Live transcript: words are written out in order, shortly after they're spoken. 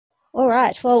All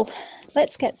right, well,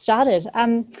 let's get started.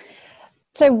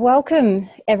 So welcome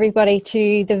everybody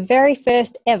to the very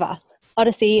first ever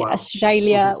Odyssey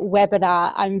Australia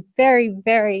webinar. I'm very,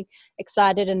 very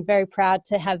excited and very proud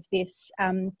to have this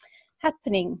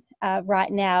happening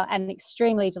right now, and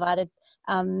extremely delighted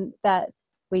that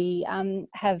we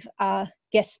have our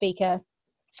guest speaker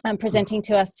presenting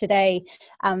to us today,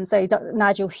 so Dr.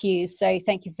 Nigel Hughes. So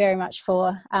thank you very much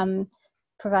for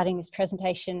providing this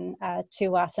presentation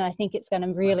to us, and I think it's going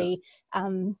to really,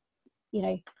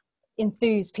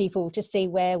 enthuse people to see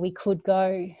where we could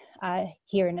go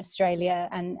here in Australia,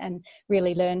 and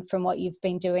really learn from what you've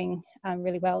been doing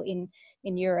really well in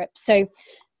Europe. So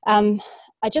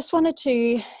I just wanted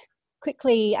to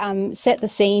quickly set the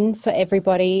scene for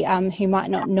everybody who might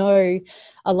not know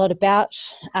a lot about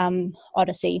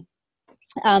Odyssey.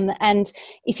 And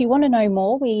if you want to know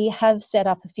more, we have set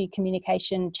up a few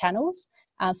communication channels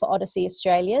for Odyssey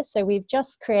Australia. So we've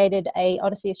just created a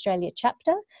Odyssey Australia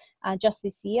chapter just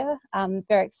this year. I'm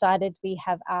very excited. We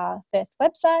have our first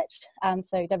website,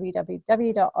 so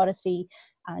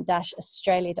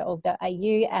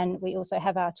www.odyssey-australia.org.au, and we also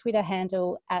have our Twitter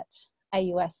handle at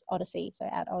AUS Odyssey, so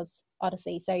at Oz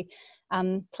Odyssey. So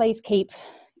please keep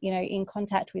in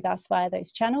contact with us via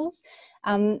those channels.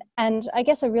 And I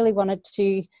guess I really wanted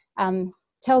to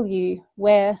tell you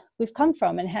where we've come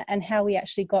from and how we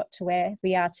actually got to where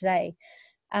we are today.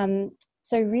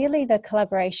 So really the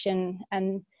collaboration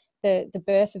and the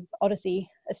birth of Odyssey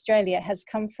Australia has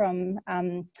come from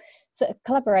a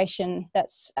collaboration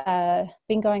that's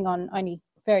been going on only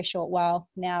a very short while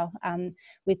now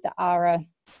with the ARA,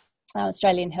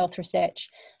 Australian Health Research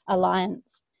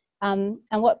Alliance. And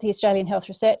what the Australian Health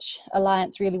Research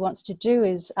Alliance really wants to do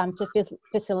is to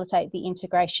facilitate the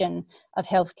integration of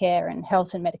healthcare and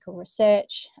health and medical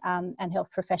research and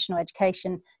health professional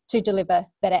education to deliver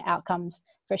better outcomes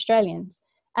for Australians.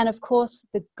 And of course,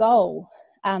 the goal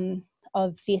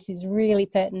of this is really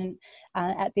pertinent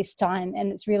at this time,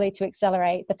 and it's really to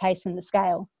accelerate the pace and the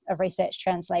scale of research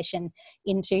translation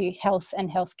into health and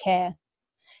healthcare.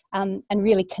 And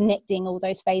really connecting all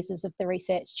those phases of the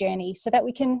research journey so that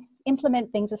we can implement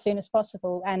things as soon as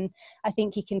possible. And I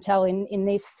think you can tell in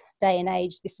this day and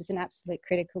age, this is an absolute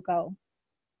critical goal.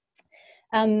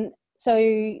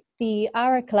 So the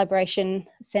ARA collaboration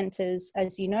centres,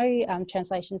 as you know,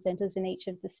 translation centres in each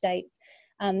of the states,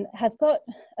 have got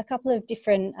a couple of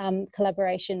different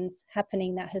collaborations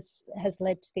happening that has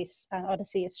led to this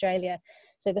Odyssey Australia.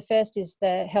 So the first is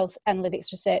the Health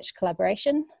Analytics Research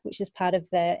Collaboration, which is part of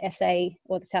the SA,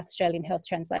 or the South Australian Health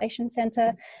Translation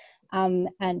Centre, and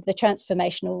the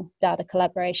Transformational Data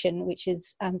Collaboration, which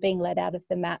is being led out of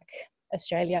the MAC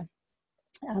Australia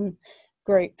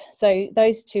group. So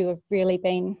those two have really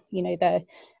been, the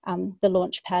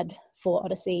launch pad for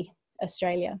Odyssey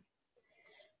Australia.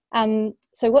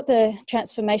 So what the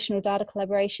Transformational Data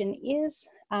Collaboration is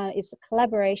a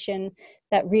collaboration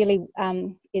that really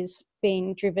is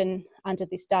being driven under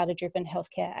this data-driven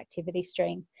healthcare activity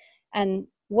stream. And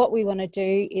what we want to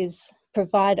do is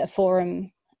provide a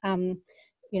forum,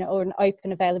 or an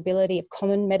open availability of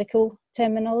common medical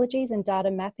terminologies and data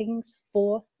mappings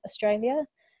for Australia.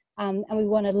 And we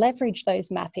want to leverage those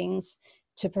mappings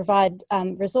to provide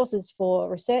resources for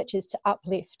researchers to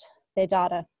uplift their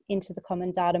data into the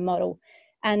common data model.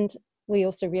 And we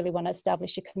also really want to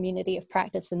establish a community of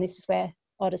practice, and this is where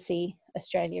Odyssey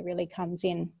Australia really comes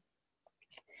in.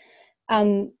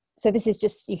 So this is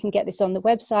just, you can get this on the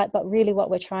website, but really what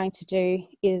we're trying to do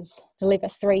is deliver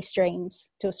 3 streams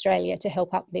to Australia to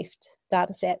help uplift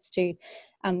data sets to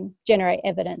generate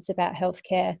evidence about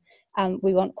healthcare.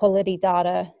 We want quality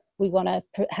data. We want to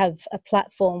have a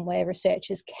platform where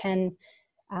researchers can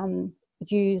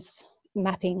use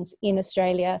mappings in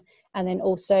Australia, and then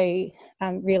also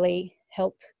really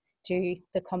help do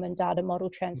the common data model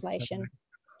translation.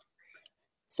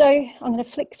 So I'm going to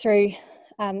flick through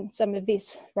some of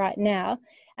this right now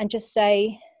and just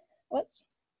say, whoops,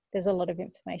 there's a lot of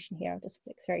information here. I'll just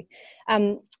flick through.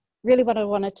 Really what I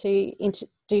wanted to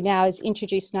do now is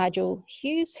introduce Nigel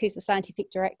Hughes, who's the Scientific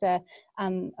Director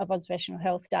of Observational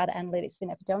Health Data Analytics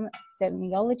and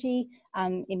Epidemiology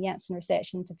in Janssen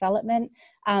Research and Development.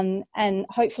 And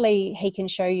hopefully he can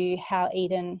show you how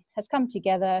EHDEN has come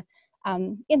together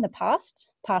in the past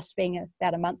being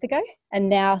about a month ago, and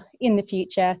now in the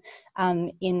future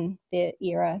in the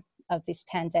era of this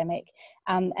pandemic.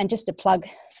 And just a plug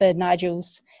for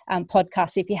Nigel's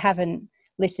podcast, if you haven't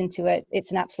listened to it, it's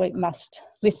an absolute must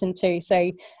listen to.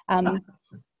 So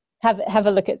have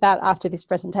a look at that after this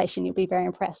presentation. You'll be very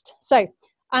impressed. So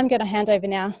I'm going to hand over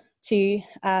now to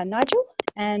Nigel,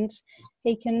 and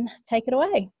he can take it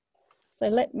away. So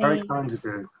let Very me, kind of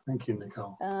you. Thank you,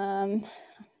 Nicole.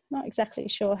 not exactly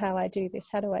sure how I do this.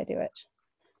 How do I do it?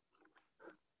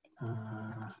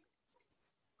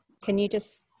 Can you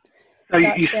just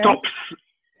start you sharing?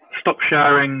 stop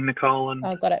sharing, Nicole. And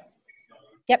Oh, got it.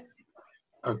 Yep.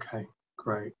 Okay,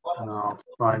 great. And I'll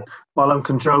try. While I'm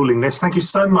cajoling this, thank you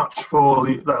so much for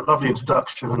that lovely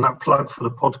introduction and that plug for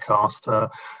the podcast.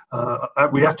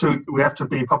 We have to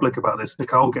be public about this.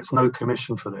 Nicole gets no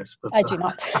commission for this, but I do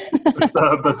not.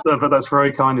 but that's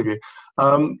very kind of you.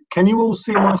 Can you all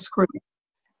see my screen?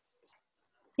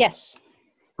 Yes.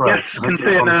 Great. Yes, you can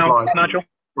see it now, Nigel.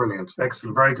 Brilliant,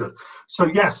 excellent, very good. So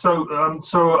yes, so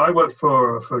I work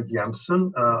for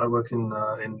Janssen. I work in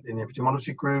the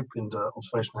epidemiology group in the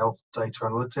observational health data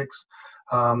analytics.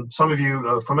 Some of you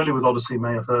are familiar with Odyssey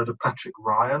may have heard of Patrick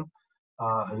Ryan,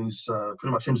 who's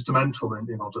pretty much instrumental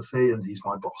in Odyssey, and he's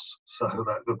my boss. So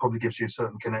that probably gives you a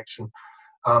certain connection.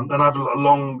 And I have a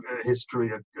long history,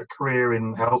 a career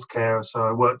in healthcare. So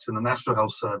I worked in the National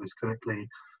Health Service clinically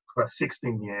for about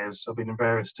 16 years. I've been in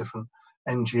various different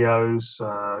NGOs,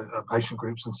 patient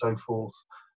groups and so forth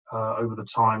over the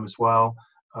time as well,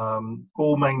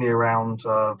 all mainly around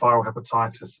viral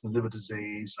hepatitis and liver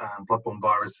disease and bloodborne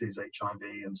viruses, HIV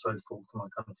and so forth, in my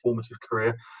kind of formative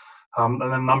career. And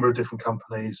then a number of different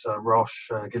companies, Roche,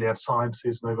 Gilead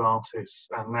Sciences, Novartis,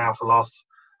 and now for the last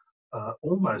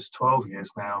almost 12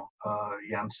 years now,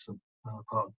 Janssen,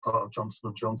 part of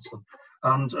Johnson & Johnson.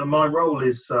 And my role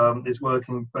is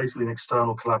working basically in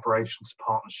external collaborations,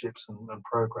 partnerships, and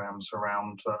programs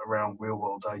around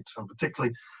real-world data, and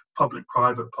particularly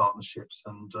public-private partnerships.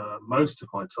 And most of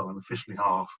my time, officially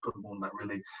half, but more than that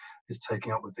really, is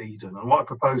taking up with EHDEN. And what I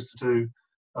propose to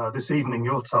do this evening,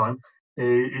 your time,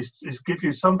 is give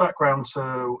you some background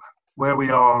to where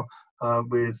we are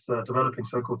with developing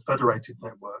so-called federated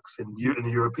networks in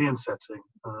the European setting,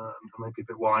 maybe a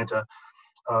bit wider.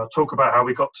 Talk about how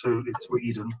we got to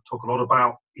EHDEN, talk a lot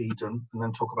about EHDEN, and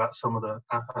then talk about some of the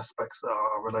aspects that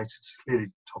are related clearly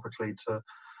topically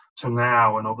to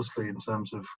now, and obviously in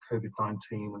terms of COVID-19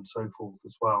 and so forth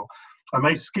as well. I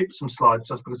may skip some slides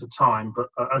just because of time, but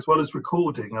as well as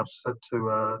recording, I've said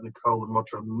to Nicole and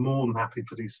Roger, I'm more than happy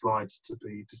for these slides to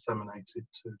be disseminated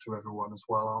to everyone as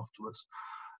well afterwards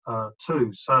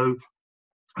too. So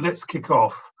let's kick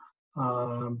off.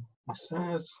 It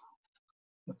says,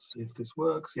 let's see if this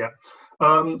works. Yeah.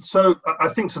 So I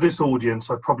think to this audience,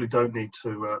 I probably don't need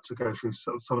to go through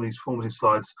some of these formative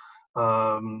slides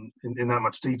in that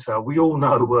much detail. We all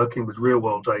know working with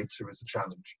real-world data is a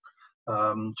challenge.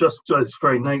 Just its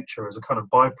very nature as a kind of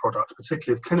byproduct,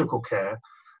 particularly of clinical care,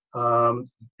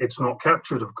 it's not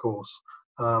captured, of course,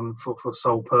 for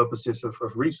sole purposes of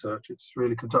research. It's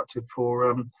really conducted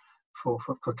for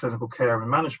clinical care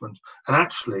and management. And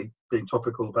actually, being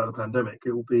topical about the pandemic,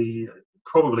 it will be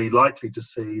probably likely to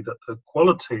see that the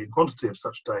quality and quantity of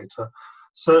such data,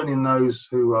 certainly in those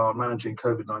who are managing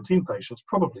COVID-19 patients,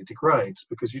 probably degrades,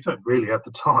 because you don't really have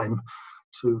the time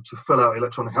to fill out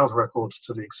electronic health records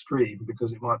to the extreme,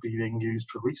 because it might be being used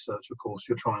for research. Of course,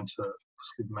 you're trying to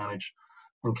obviously manage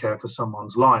and care for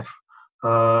someone's life.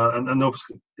 And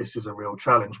obviously, this is a real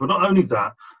challenge. But not only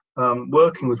that,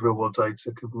 working with real-world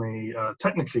data can be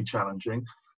technically challenging,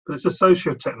 but it's a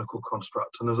socio-technical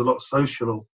construct, and there's a lot of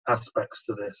social aspects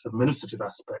to this, administrative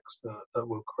aspects that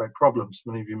will create problems.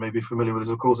 Many of you may be familiar with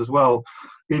this, of course, as well.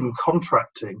 Even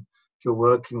contracting, if you're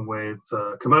working with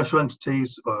commercial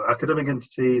entities or academic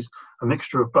entities, a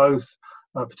mixture of both,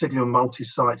 particularly on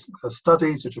multi-site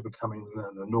studies, which are becoming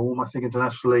the norm, I think,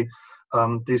 internationally.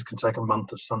 These can take a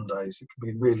month of Sundays. It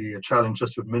can be really a challenge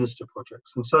just to administer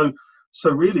projects. And so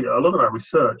really, a lot of our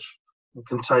research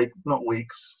can take not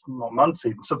weeks, not months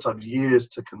even, sometimes years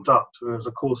to conduct, whereas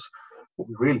of course what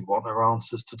we really want are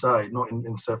answers today, not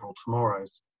in several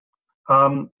tomorrows.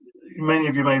 Many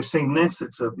of you may have seen this.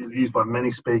 It's used by many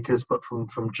speakers, but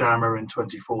from JAMA in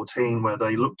 2014, where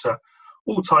they looked at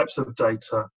all types of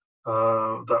data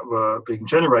that were being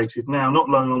generated now, not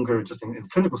no longer just in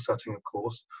clinical setting, of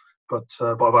course, but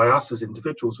by us as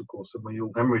individuals, of course, and we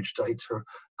all hemorrhage data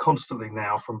constantly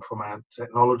now from our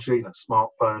technology,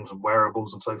 smartphones and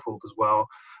wearables and so forth as well,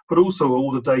 but also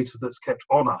all the data that's kept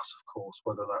on us, of course,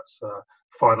 whether that's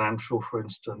financial, for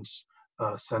instance,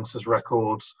 census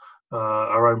records,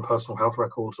 our own personal health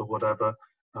records or whatever,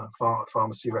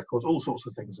 pharmacy records, all sorts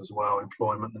of things as well,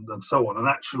 employment and so on. And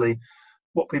actually,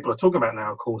 what people are talking about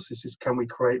now, of course, is can we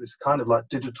create this kind of like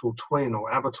digital twin or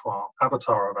avatar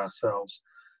of ourselves?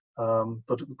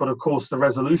 But of course, the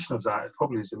resolution of that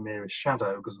probably is a merest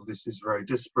shadow, because this is very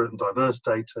disparate and diverse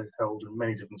data held in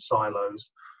many different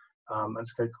silos. And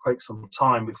it's going to take some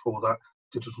time before that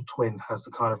digital twin has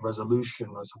the kind of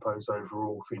resolution, I suppose,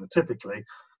 overall phenotypically,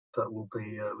 that will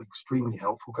be extremely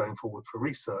helpful going forward for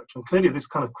research. And clearly this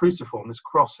kind of cruciform, this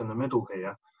cross in the middle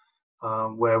here,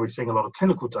 where we're seeing a lot of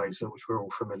clinical data, which we're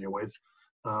all familiar with,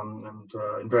 and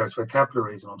in various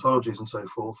vocabularies and ontologies and so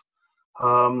forth,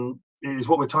 is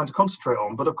what we're trying to concentrate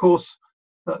on. But of course,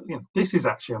 this is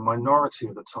actually a minority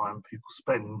of the time people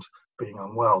spend being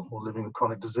unwell or living with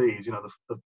chronic disease.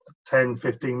 The 10,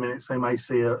 15 minutes they may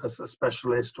see a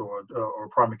specialist or a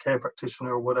primary care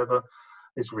practitioner or whatever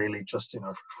is really just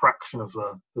a fraction of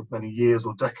the many years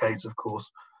or decades, of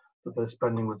course, that they're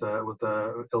spending with their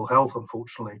ill health,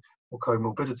 unfortunately, or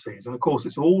comorbidities. And of course,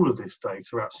 it's all of this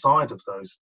data outside of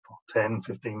those 10,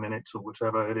 15 minutes or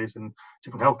whichever it is in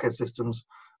different healthcare systems,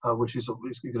 which is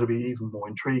going to be even more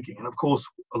intriguing. And of course,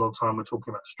 a lot of time we're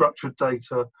talking about structured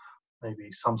data, maybe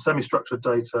some semi-structured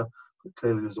data, but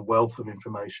clearly there's a wealth of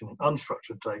information in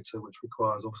unstructured data, which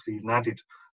requires obviously even added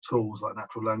tools like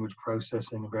natural language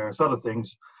processing and various other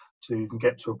things to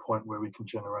get to a point where we can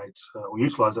generate or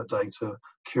utilize that data,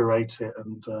 curate it,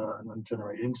 and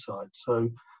generate insights. So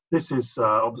this is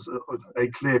obviously a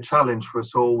clear challenge for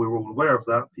us all. We're all aware of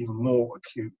that, even more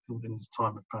acute in this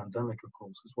time of pandemic, of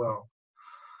course, as well.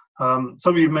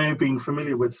 Some of you may have been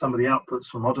familiar with some of the outputs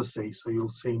from Odyssey, so you'll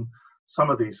see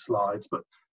some of these slides, but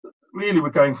really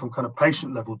we're going from kind of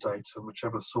patient level data,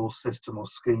 whichever source system or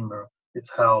schema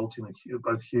it's held,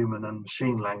 both human and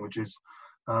machine languages,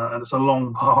 and it's a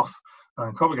long path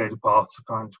and complicated path to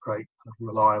kind of create kind of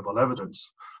reliable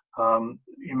evidence.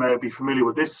 You may be familiar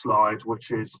with this slide,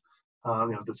 which is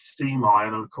the steam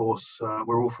iron, and of course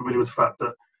we're all familiar with the fact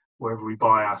that wherever we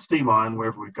buy our steam iron,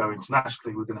 wherever we go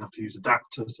internationally, we're going to have to use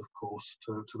adapters, of course,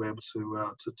 to be able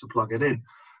to plug it in.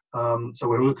 So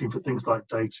we're looking for things like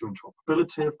data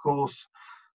interoperability, of course.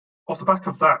 Off the back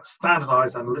of that,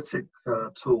 standardized analytic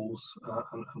tools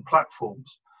and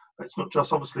platforms. It's not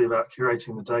just obviously about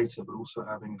curating the data, but also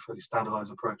having a fairly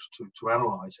standardized approach to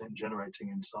analyze it and generating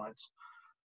insights.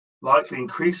 Likely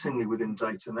increasingly within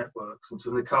data networks. And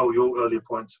to Nicole, your earlier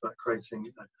points about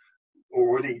creating,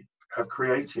 already have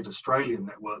created Australian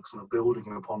networks and are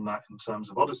building upon that in terms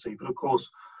of Odyssey. But of course,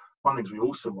 one of the things we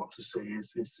also want to see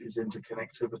is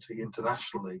interconnectivity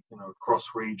internationally,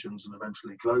 across regions and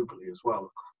eventually globally as well,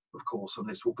 of course. And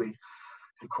this will be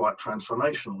quite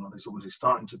transformational, and it's already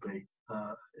starting to be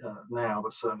now,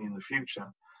 but certainly in the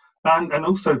future. And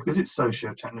also, because it's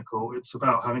socio-technical, it's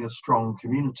about having a strong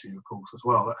community, of course, as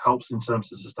well. That helps in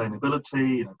terms of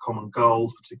sustainability, common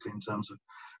goals, particularly in terms of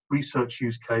research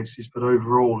use cases, but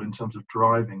overall in terms of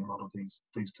driving a lot of these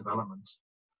developments.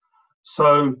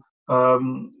 So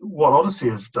what Odyssey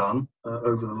has done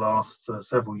over the last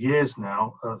several years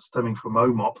now, stemming from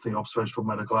OMOP, the Observational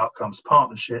Medical Outcomes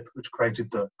Partnership, which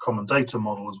created the common data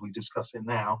model as we discuss it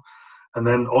now, and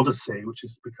then Odyssey, which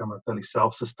has become a fairly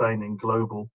self-sustaining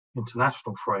global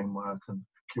international framework and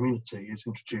community, has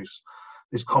introduced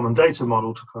this common data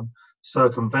model to kind of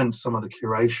circumvent some of the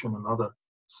curation and other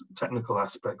technical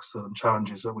aspects and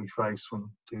challenges that we face when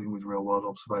dealing with real-world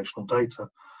observational data.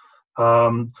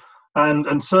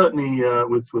 And certainly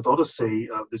with Odyssey,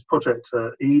 this project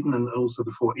EHDEN and also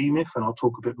before EMIF, and I'll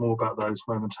talk a bit more about those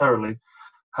momentarily,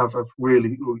 have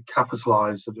really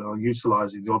capitalised or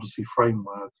utilising the Odyssey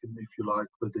framework, if you like,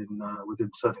 within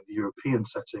certainly the European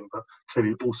setting, but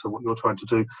clearly also what you're trying to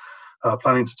do,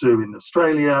 planning to do in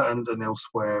Australia and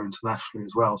elsewhere internationally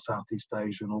as well, Southeast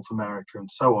Asia, North America,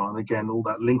 and so on. And again, all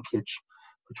that linkage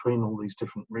between all these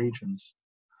different regions.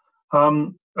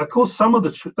 Of course, some of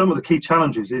the key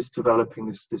challenges is developing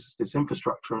this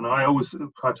infrastructure, and I always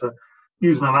try to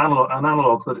use an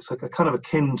analog that it's like a kind of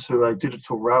akin to a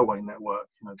digital railway network.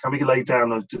 Can we lay down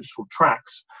those digital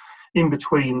tracks in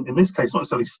between, in this case, not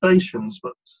necessarily stations,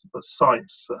 but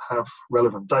sites that have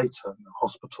relevant data,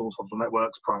 hospitals, hospital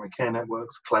networks, primary care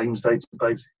networks, claims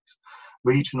databases,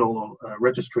 regional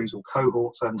registries or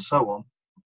cohorts, and so on,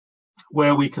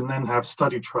 where we can then have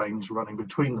study trains running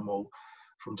between them all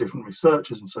from different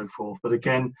researchers and so forth. But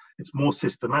again, it's more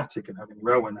systematic in having a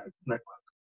railway network.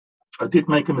 I did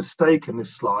make a mistake in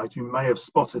this slide. You may have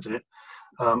spotted it.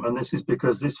 And this is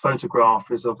because this photograph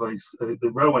is of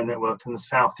the railway network in the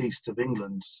southeast of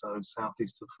England, so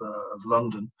southeast of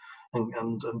London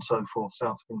and so forth,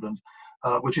 south of England,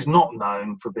 which is not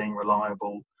known for being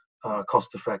reliable,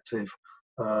 cost-effective,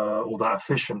 or that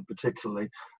efficient, particularly.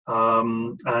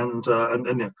 The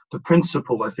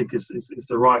principle, I think, is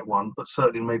the right one, but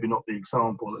certainly maybe not the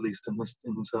example, at least in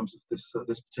terms of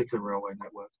this particular railway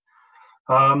network.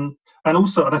 And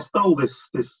I stole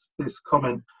this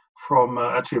comment from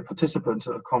actually a participant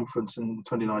at a conference in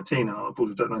 2019, and I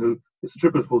probably don't know who it's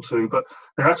attributable to, but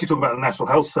they're actually talking about the National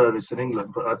Health Service in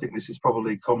England, but I think this is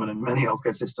probably common in many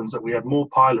healthcare systems, that we have more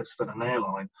pilots than an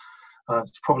airline.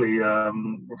 It's probably a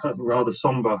rather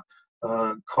somber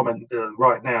comment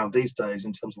right now these days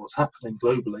in terms of what's happening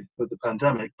globally with the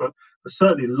pandemic, but there's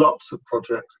certainly lots of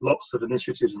projects, lots of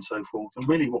initiatives and so forth, and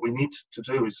really what we need to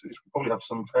do is we probably have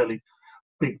some fairly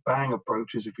big bang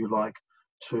approaches, if you like,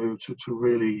 to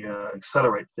really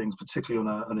accelerate things, particularly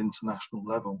on an international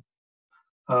level.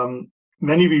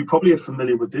 Many of you probably are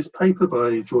familiar with this paper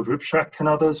by George Ripschak and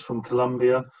others from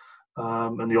Columbia,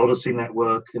 and the Odyssey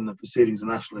Network in the Proceedings of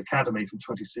the National Academy from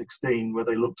 2016, where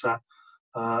they looked at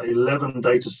 11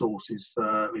 data sources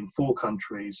in 4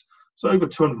 countries, so over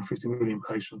 250 million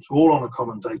patients, all on a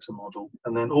common data model.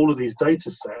 And then all of these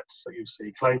data sets that you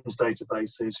see, claims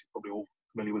databases, you're probably all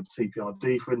familiar with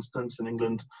CPRD, for instance, in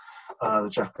England, the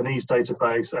Japanese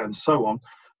database, and so on,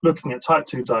 looking at type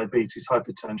 2 diabetes,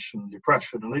 hypertension,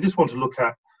 depression, and they just want to look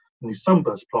at in these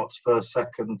sunburst plots, first,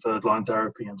 second, third line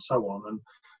therapy, and so on.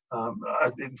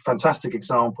 And fantastic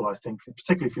example, I think,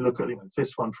 particularly if you look at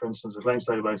this one, for instance, the claims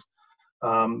database.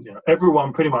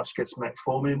 Everyone pretty much gets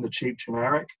metformin, the cheap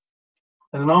generic,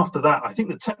 and then after that, I think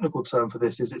the technical term for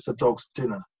this is it's a dog's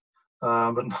dinner.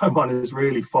 But no one is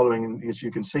really following, as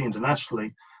you can see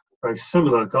internationally, very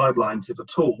similar guidelines, if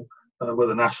at all,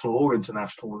 whether national or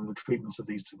international, in the treatments of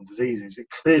these diseases. It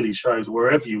clearly shows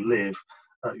wherever you live,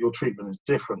 your treatment is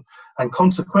different. And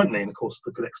consequently, and of course,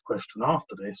 the next question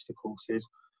after this, of course, is,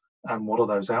 and what are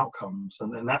those outcomes?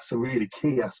 And that's a really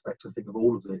key aspect, I think, of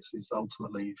all of this, is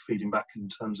ultimately feeding back in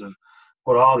terms of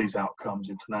what are these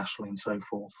outcomes internationally and so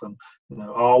forth. And,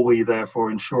 are we therefore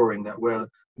ensuring that where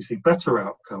we see better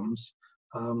outcomes,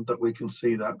 that we can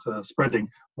see that spreading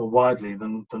more widely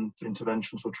than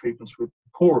interventions or treatments with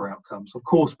poorer outcomes. Of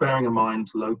course, bearing in mind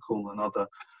local and other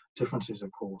differences,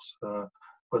 of course,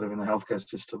 whether in the healthcare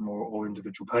system or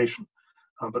individual patient.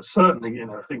 But certainly,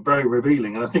 I think very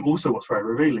revealing. And I think also what's very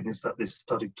revealing is that this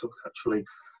study took actually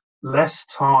less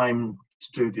time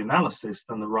to do the analysis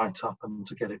than the write-up and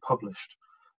to get it published.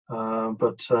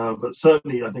 But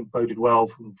certainly, I think boded well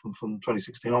from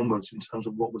 2016 onwards in terms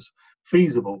of what was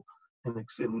feasible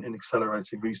in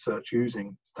accelerating research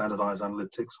using standardized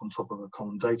analytics on top of a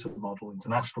common data model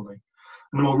internationally.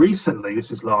 And more recently,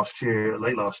 this was last year,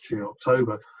 late last year,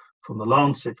 October, from the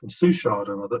Lancet, from Sushard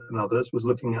and others, was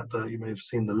looking at you may have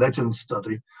seen the LEGEND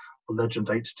study, the LEGEND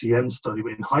HTN study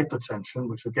in hypertension,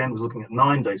 which again was looking at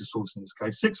 9 data sources in this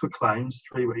case. 6 were claims,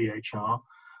 3 were EHR.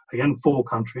 Again, 4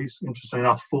 countries, interestingly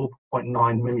enough,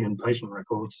 4.9 million patient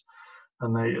records.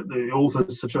 And the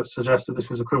authors suggested this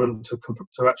was equivalent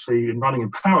to actually running in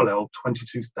parallel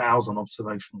 22,000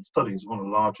 observational studies, one of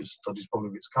the largest studies probably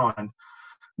of its kind.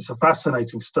 It's a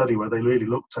fascinating study where they really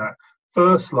looked at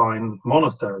first-line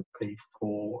monotherapy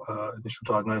for initial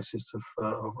diagnosis of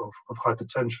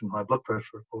hypertension, high blood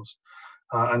pressure, of course,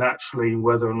 and actually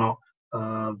whether or not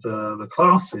the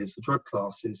drug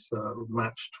classes,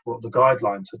 matched what the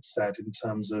guidelines had said in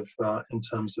terms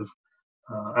of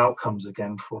outcomes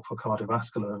again for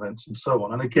cardiovascular events and so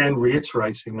on. And again,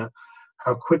 reiterating that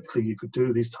how quickly you could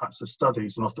do these types of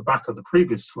studies, and off the back of the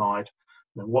previous slide,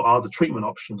 what are the treatment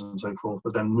options and so forth,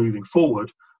 but then moving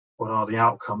forward, what are the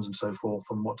outcomes and so forth,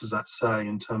 and what does that say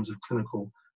in terms of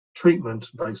clinical treatment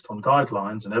based on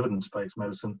guidelines and evidence-based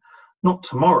medicine, not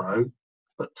tomorrow,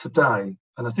 but today.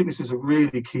 And I think this is a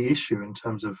really key issue in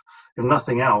terms of, if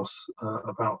nothing else,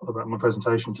 about my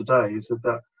presentation today, is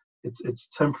that it's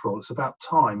temporal, it's about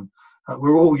time.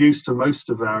 We're all used to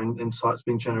most of our insights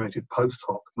being generated post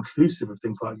hoc, inclusive of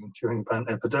things like during an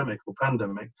epidemic or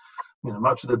pandemic.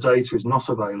 Much of the data is not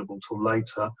available till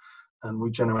later, and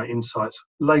we generate insights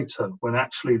later when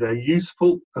actually they're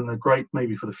useful and they're great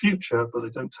maybe for the future, but they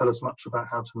don't tell us much about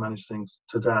how to manage things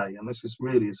today. And this is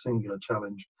really a singular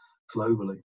challenge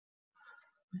globally.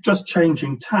 Just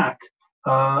changing tack,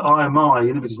 IMI,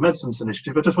 Innovative Medicines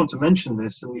Initiative, I just want to mention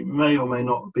this, and you may or may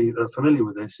not be familiar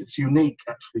with this. It's unique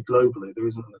actually globally. There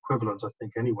isn't an equivalent, I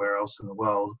think, anywhere else in the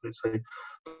world. It's a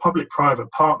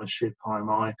public-private partnership,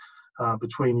 IMI,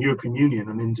 between European Union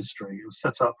and industry. It was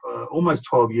set up almost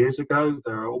 12 years ago.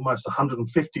 There are almost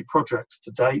 150 projects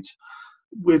to date,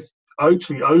 with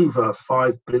actually over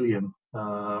 5 billion,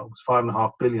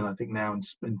 5.5 billion, I think now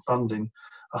in funding,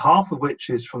 half of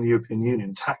which is from the European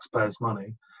Union, taxpayers'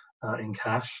 money in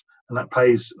cash, and that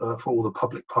pays for all the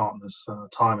public partners'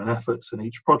 time and efforts in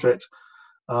each project.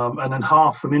 And then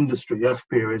half from industry.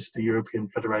 EFPIA is the European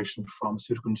Federation of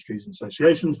Pharmaceutical Industries and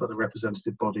Associations, but the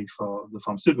representative body for the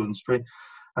pharmaceutical industry,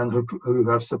 and who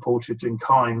have supported in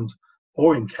kind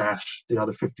or in cash, the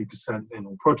other 50% in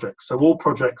all projects. So all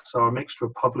projects are a mixture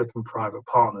of public and private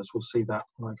partners. We'll see that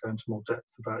when I go into more depth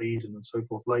about EHDEN and so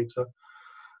forth later.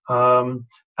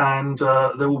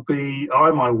 There will be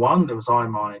IMI 1, there was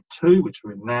IMI 2, which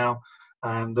we're in now,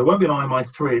 and there won't be an IMI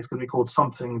 3, it's going to be called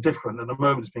something different. At the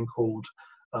moment, it's been called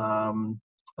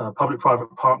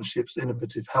Public-Private Partnerships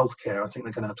Innovative Healthcare. I think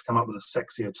they're going to have to come up with a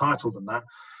sexier title than that.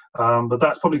 But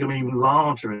that's probably going to be even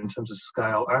larger in terms of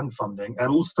scale and funding, and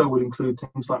also would include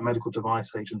things like medical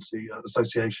device agency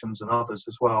associations and others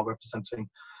as well, representing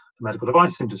the medical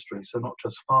device industry, so not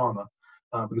just pharma,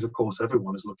 because of course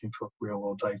everyone is looking for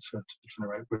real-world data to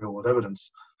generate real-world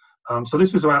evidence. So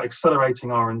this was about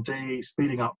accelerating R&D,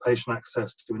 speeding up patient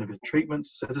access to innovative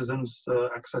treatments, citizens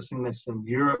accessing this in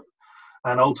Europe,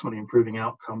 and ultimately improving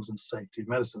outcomes and safety of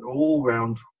medicine, all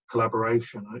round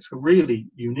collaboration. And it's a really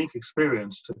unique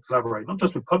experience to collaborate, not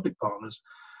just with public partners,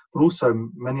 but also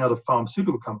many other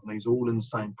pharmaceutical companies, all in the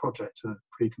same project in a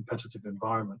pre-competitive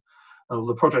environment. All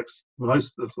the projects,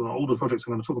 all the projects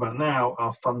I'm going to talk about now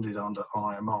are funded under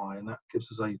IMI, and that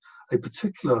gives us a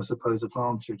particular, I suppose,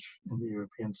 advantage in the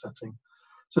European setting.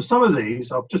 So some of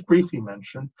these I'll just briefly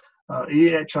mention.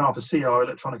 EHR for CR,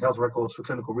 Electronic Health Records for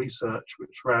Clinical Research,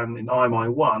 which ran in IMI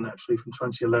 1 actually from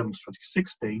 2011 to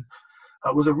 2016,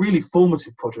 was a really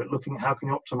formative project looking at how can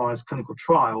you optimize clinical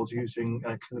trials using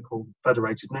a clinical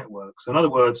federated network. So in other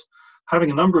words,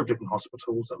 having a number of different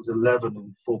hospitals, that was 11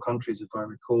 in 4 countries if I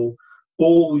recall,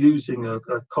 all using a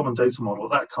common data model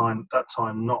at that time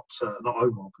not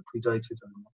OMOP, but predated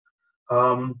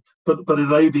OMOP. But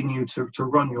enabling you to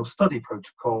run your study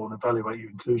protocol and evaluate your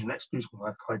inclusion-exclusion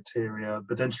criteria,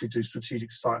 potentially do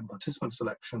strategic site and participant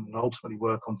selection, and ultimately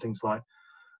work on things like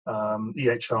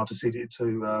EHR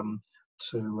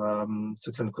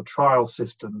to clinical trial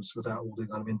systems without all the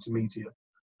kind of intermediate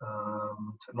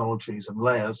technologies and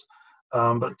layers.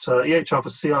 But EHR for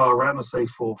CR ran, I say,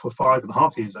 for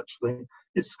 5.5 years actually.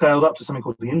 It scaled up to something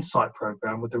called the Insight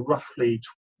program with roughly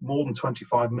more than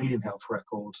 25 million health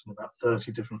records in about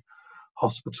 30 different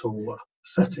hospital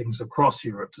settings across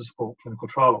Europe to support clinical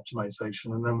trial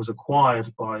optimization, and then was acquired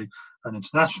by an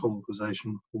international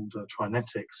organization called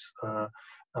Trinetics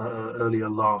earlier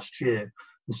last year.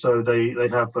 And so they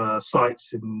have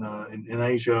sites in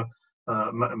Asia,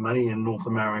 many in North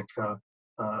America,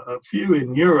 a few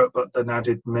in Europe, but then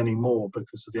added many more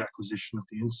because of the acquisition of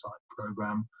the Insight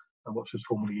program, which was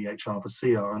formerly EHR for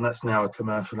CR, and that's now a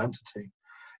commercial entity.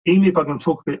 EMIF, I'm going to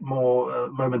talk a bit more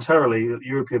momentarily, the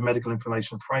European Medical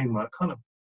Information Framework, kind of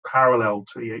parallel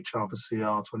to EHR for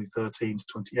CR 2013 to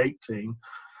 2018.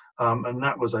 And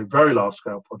that was a very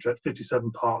large-scale project, 57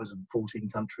 partners in 14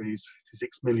 countries,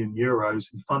 56 million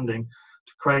euros in funding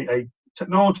to create a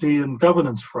technology and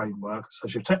governance framework, a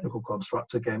socio-technical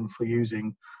construct, again, for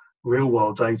using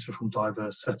real-world data from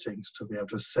diverse settings to be able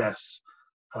to assess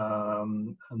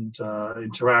and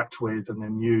interact with and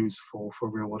then use for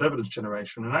real-world evidence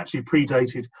generation. And actually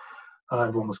predated,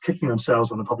 everyone was kicking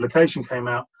themselves when the publication came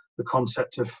out, the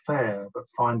concept of FAIR, but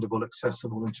findable,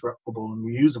 accessible, interpretable, and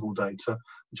reusable data,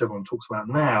 which everyone talks about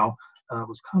now,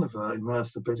 was kind of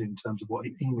immersed a bit in terms of what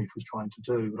EMIF was trying to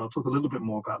do. But I'll talk a little bit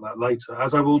more about that later,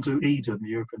 as I will do EHDEN, the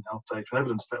European Health Data and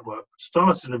Evidence Network, which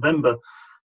started in November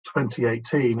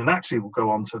 2018, and actually will go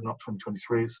on to not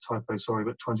 2023, it's a typo, sorry,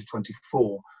 but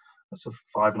 2024. That's a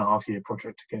 5.5-year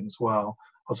project again as well.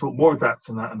 I'll talk more about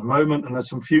that in a moment, and there's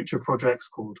some future projects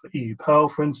called EU Pearl,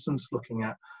 for instance, looking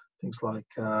at things like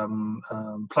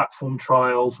platform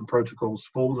trials and protocols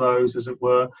for those, as it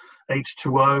were.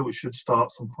 H2O, which should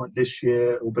start some point this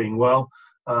year, all being well,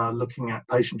 looking at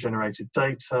patient-generated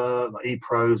data, like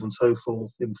ePros and so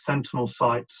forth, in Sentinel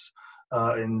sites,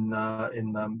 in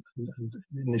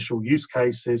initial use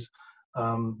cases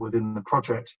within the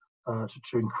project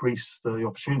to increase the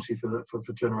opportunity for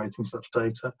generating such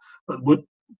data. But would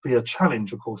be a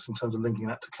challenge, of course, in terms of linking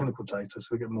that to clinical data, so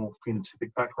we get more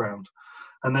phenotypic background.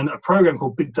 And then a program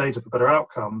called Big Data for Better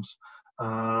Outcomes,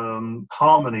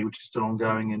 Harmony, which is still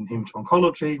ongoing in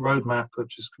hemato-oncology, Roadmap,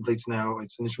 which is completed now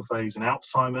its initial phase in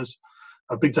Alzheimer's,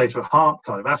 Big Data for Heart,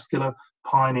 Cardiovascular,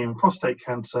 Pioneer in prostate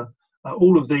cancer.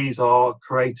 All of these are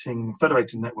creating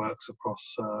federated networks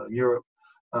across Europe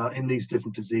in these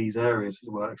different disease areas as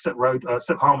well, except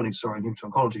Harmony, sorry, in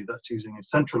hemato-oncology, that's using a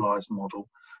centralized model,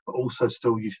 but also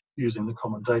still using the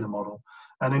common data model.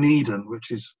 And in EHDEN, which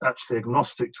is actually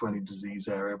agnostic to any disease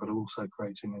area, but also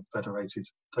creating a federated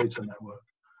data network.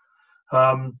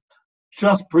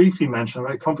 Just briefly mention, a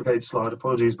very complicated slide,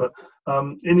 apologies, but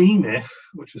in EMIF,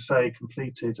 which was, say,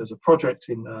 completed as a project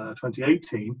in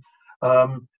 2018,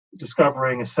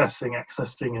 discovering, assessing,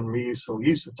 accessing, and reuse or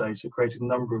use of data, created a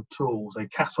number of tools, a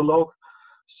catalogue,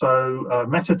 So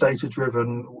metadata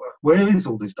driven, where is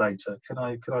all this data? Can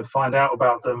I find out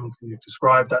about them? Can you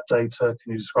describe that data?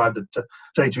 Can you describe the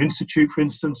data institute, for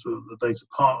instance, or the data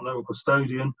partner or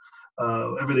custodian?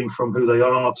 Everything from who they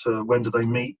are to when do they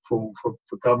meet for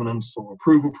governance or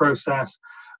approval process,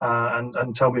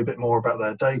 and tell me a bit more about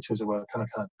their data, as it were.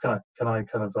 Can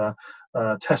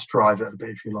I test drive it a bit,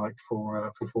 if you like,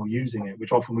 for before using it,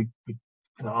 which often we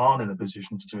aren't in a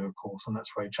position to do, of course, and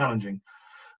that's very challenging.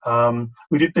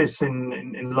 We did this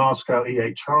in large-scale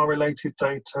EHR related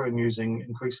data, and using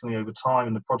increasingly over time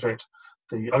in the project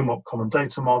the OMOP common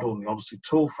data model and the Odyssey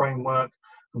tool framework,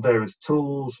 and various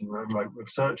tools and remote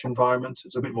research environments.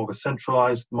 It's a bit more of a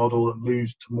centralized model that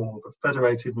moves to more of a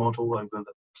federated model over the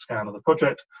scan of the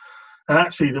project. And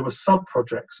actually there were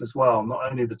sub-projects as well,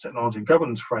 not only the technology and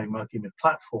governance framework, EMIF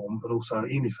platform, but also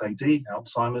EMIF-AD,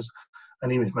 Alzheimer's,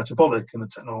 and EMIF metabolic in the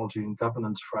technology and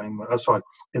governance framework,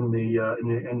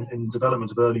 in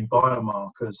development of early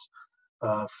biomarkers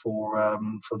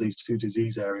for these two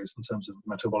disease areas in terms of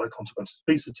metabolic consequences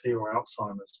of obesity or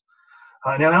Alzheimer's.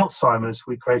 And in Alzheimer's,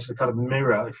 we created a kind of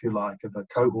mirror, if you like, of a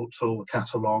cohort tool, a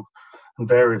catalogue, and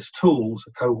various tools,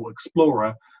 a cohort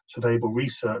explorer, to enable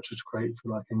researchers to create, if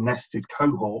you like, a nested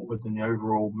cohort within the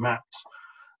overall mapped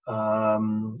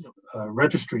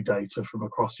registry data from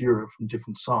across Europe from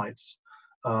different sites.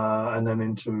 And then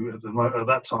into, at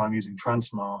that time, using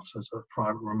Transmart as a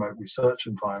private remote research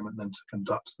environment then to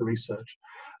conduct the research.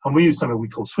 And we used something we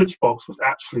call Switchbox, which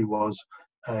actually was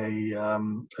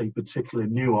a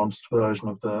particularly nuanced version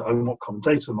of the OMOP common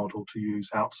data model to use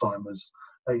Alzheimer's,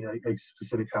 a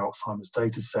specific Alzheimer's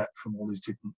data set from all these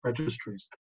different registries.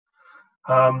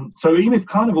 So EMIF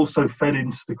kind of also fed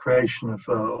into the creation of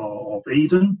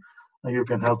EHDEN, a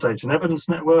European Health Data and Evidence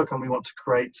Network, and we want to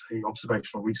create an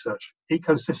observational research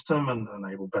ecosystem and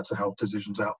enable better health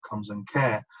decisions, outcomes and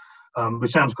care,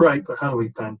 which sounds great, but how are we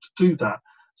going to do that?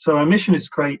 So our mission is to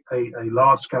create a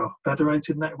large-scale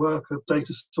federated network of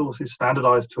data sources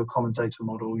standardized to a common data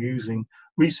model using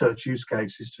research use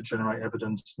cases to generate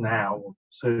evidence now or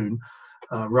soon,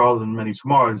 rather than many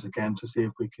tomorrows again, to see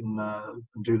if we can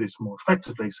do this more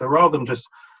effectively. So rather than just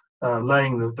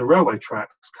laying the railway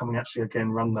tracks, can we actually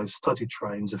again run those study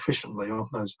trains efficiently on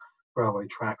those railway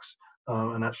tracks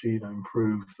and actually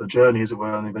improve the journey, as it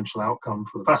were, and the eventual outcome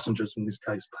for the passengers, in this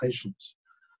case patients.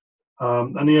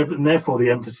 And therefore the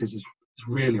emphasis is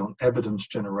really on evidence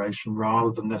generation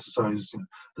rather than necessarily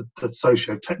the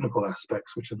socio-technical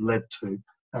aspects which have led to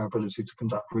our ability to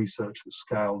conduct research at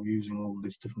scale using all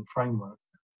this different framework.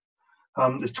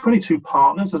 There's 22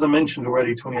 partners, as I mentioned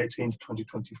already, 2018 to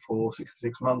 2024,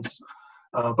 66 months.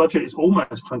 Budget is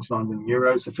almost 29 million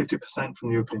euros, so 50% from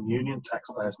the European Union,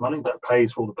 taxpayers' money. That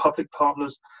pays for all the public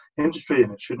partners, industry,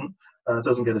 and it shouldn't.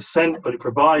 Doesn't get a cent, but it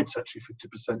provides actually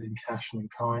 50% in cash and in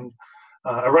kind.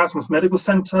 Erasmus Medical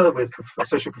Center with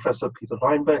Associate Professor Peter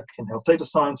Reinbeck in Health Data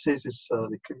Sciences is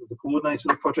the coordinator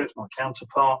of the project, my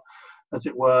counterpart, as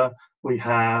it were. We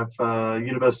have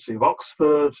University of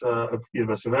Oxford,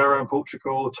 University of Aarhus in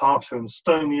Portugal, Tartu in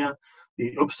Estonia,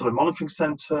 the Uppsala Monitoring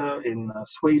Centre in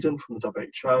Sweden from the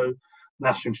WHO,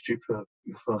 National Institute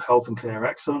for Health and Care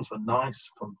Excellence, or NICE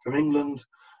from England.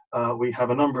 We have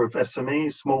a number of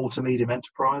SMEs, small to medium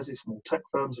enterprises, small tech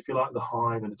firms, if you like, the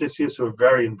Hive and Odysseus, who are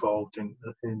very involved in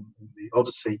the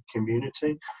Odyssey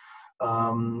community,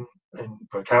 in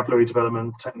vocabulary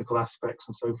development, technical aspects,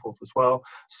 and so forth as well.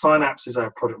 Synapse is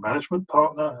our project management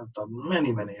partner. I've done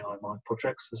many IMI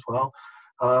projects as well.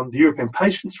 The European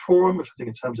Patients Forum, which I think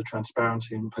in terms of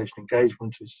transparency and patient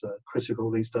engagement is critical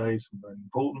these days and very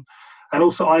important. And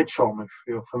also ICHOM, if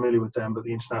you're familiar with them, but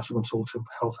the International Consortium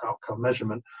for Health Outcome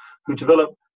Measurement, who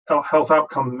develop health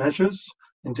outcome measures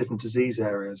in different disease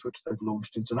areas, which they've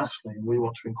launched internationally. And we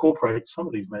want to incorporate some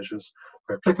of these measures,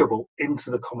 where applicable,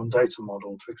 into the common data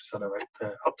model to accelerate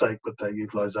their uptake, but their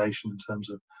utilization in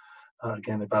terms of,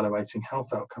 again, evaluating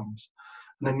health outcomes.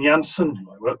 And then Janssen,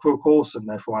 who I work for, of course, and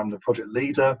therefore I'm the project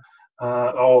leader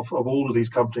of all of these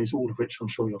companies, all of which I'm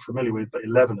sure you're familiar with, but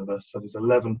 11 of us. So there's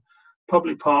 11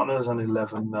 public partners and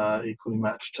 11 equally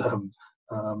matched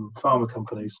pharma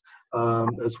companies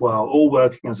as well, all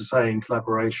working, as I say, in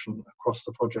collaboration across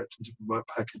the project in different work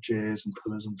packages and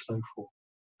pillars and so forth.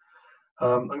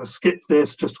 I'm going to skip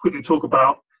this, just to quickly talk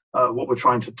about what we're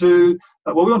trying to do.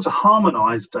 Well, we want to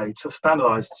harmonize data,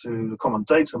 standardize to the common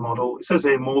data model. It says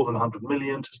here more than 100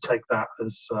 million, just take that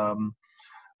as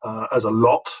a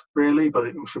lot, really, but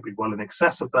it should be well in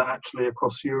excess of that, actually,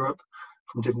 across Europe,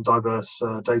 from different diverse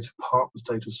data partners,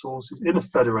 data sources, in a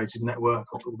federated network.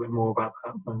 I'll talk a bit more about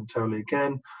that momentarily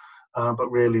again, but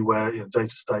really where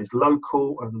data stays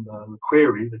local and the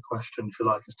query, the question, if you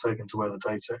like, is taken to where the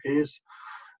data is.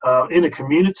 in a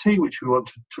community which we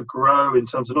want to grow in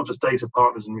terms of not just data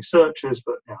partners and researchers,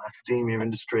 but academia,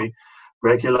 industry,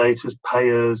 regulators,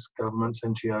 payers, governments,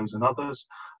 NGOs, and others.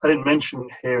 I didn't mention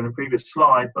here in the previous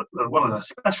slide, but one of our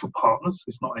special partners,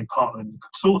 who's not a partner in the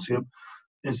consortium,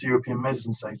 is the European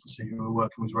Medicines Agency, who we're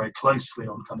working with very closely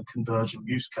on kind of convergent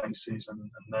use cases and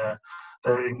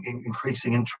their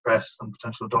increasing interest and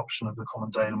potential adoption of the common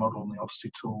data model and the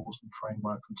Odyssey tools and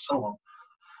framework and so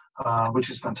on, which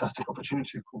is a fantastic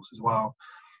opportunity, of course, as well.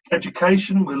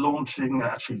 Education, we're launching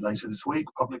actually later this week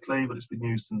publicly, but it's been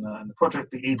used in the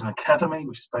project, the EHDEN Academy,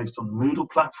 which is based on the Moodle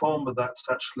platform, but that's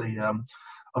actually an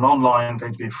online,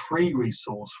 going to be a free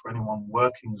resource for anyone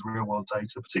working with real-world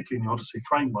data, particularly in the Odyssey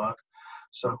framework.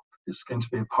 So it's going to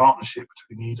be a partnership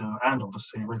between EHDEN and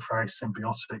Odyssey. We're very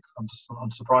symbiotic,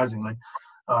 unsurprisingly,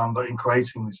 but in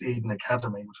creating this EHDEN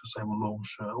Academy, which we'll say will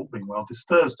launch, all being well, this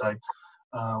Thursday,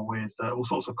 with all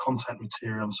sorts of content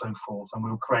material and so forth, and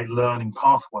we'll create learning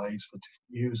pathways for different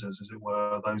users, as it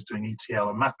were, those doing ETL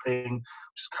and mapping,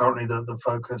 which is currently the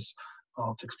focus.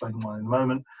 I'll explain why in a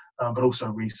moment, but also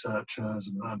researchers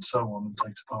and so on,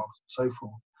 data partners and so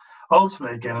forth.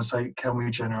 Ultimately, again, I say, can we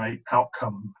generate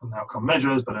outcome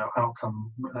measures, but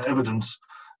outcome evidence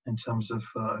in terms of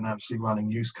actually running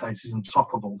use cases on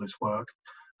top of all this work,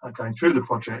 going through the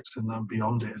project and then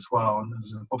beyond it as well. And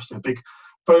there's obviously a big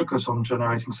focus on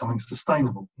generating something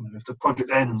sustainable. If the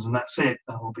project ends and that's it,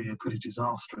 that will be pretty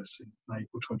disastrous in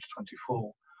April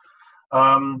 2024.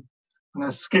 I'm going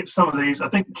to skip some of these. I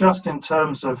think just in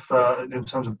terms of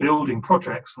building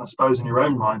projects, and I suppose in your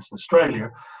own minds in Australia,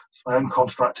 it's my own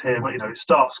construct here, but it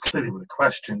starts clearly with a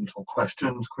question or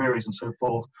questions, queries, and so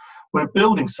forth. We're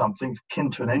building something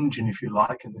akin to an engine, if you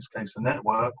like, in this case a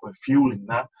network. We're fueling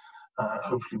that,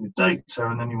 hopefully with data,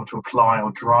 and then you want to apply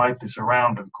or drive this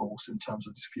around, of course, in terms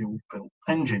of this fuel-built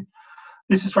engine.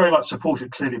 This is very much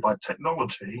supported clearly by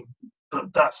technology,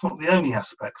 but that's not the only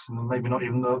aspects, and maybe not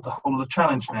even the whole of the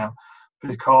challenge now.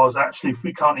 Because actually, if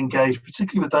we can't engage,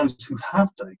 particularly with those who have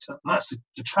data, and that's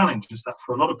the challenge, is that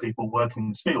for a lot of people working in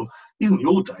this field, it isn't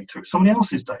your data, it's somebody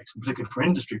else's data, particularly from an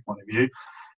industry point of view.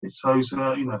 It's those who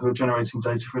are generating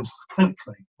data, for instance,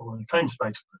 clinically, or in a claims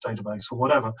database or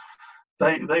whatever.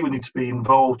 They would need to be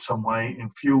involved some way in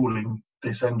fueling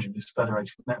this engine, this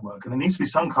federated network. And there needs to be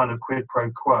some kind of quid pro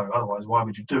quo, otherwise why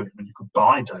would you do it? I mean, you could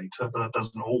buy data, but that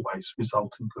doesn't always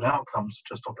result in good outcomes,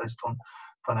 just based on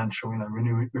financial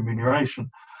remuneration.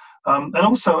 And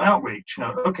also outreach.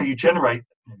 Okay, you generate,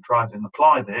 drive and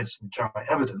apply this and generate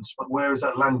evidence, but where is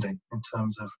that landing in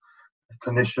terms of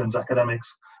clinicians,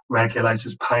 academics,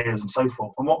 regulators, payers, and so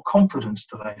forth? And what confidence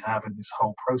do they have in this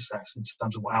whole process in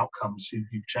terms of what outcomes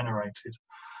you've generated?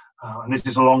 And this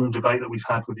is a long debate that we've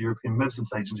had with the European Medicines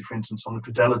Agency, for instance, on the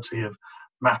fidelity of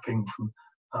mapping from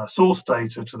source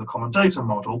data to the common data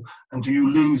model, and do you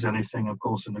lose anything, of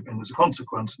course, as a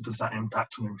consequence, and does that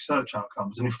impact on the research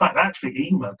outcomes? And in fact, actually,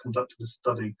 EMA conducted a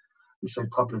study, which they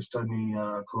published only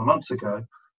a couple of months ago,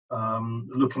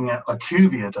 looking at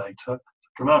IQVIA data,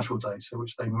 commercial data,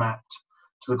 which they mapped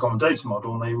to the common data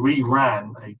model, and they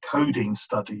reran a codeine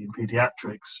study in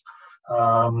pediatrics.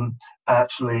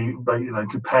 Actually, they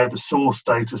compared the source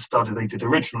data study they did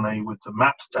originally with the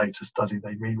mapped data study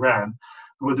they reran.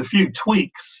 With a few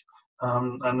tweaks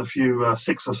and a few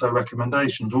 6 or so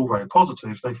recommendations, all very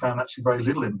positive, they found actually very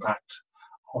little impact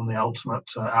on the ultimate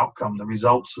outcome, the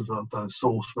results of the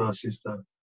source versus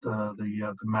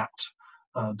the mapped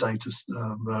data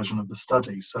version of the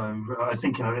study. So I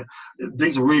think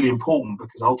these are really important,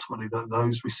 because ultimately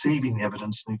those receiving the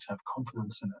evidence need to have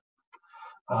confidence in it.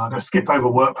 I'm going to skip over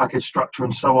work package structure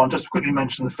and so on. Just quickly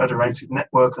mention the federated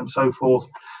network and so forth.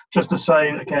 Just to say,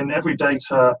 again, every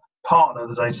data partner,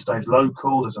 the data stays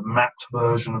local. There's a mapped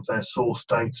version of their source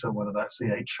data, whether that's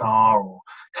EHR or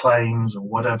claims or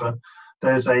whatever.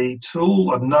 There's a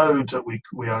tool, a node that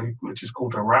we are, which is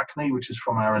called Arachne, which is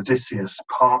from our Odysseus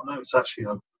partner. It's actually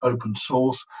an open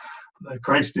source. They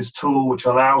created this tool which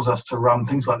allows us to run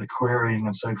things like the querying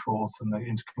and so forth, and the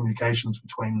intercommunications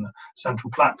between the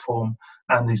central platform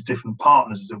and these different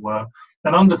partners, as it were.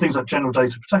 And under things like general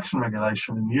data protection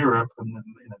regulation in Europe, and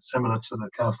similar to the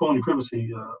California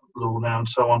privacy law now and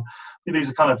so on,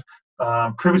 these are kind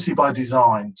of privacy by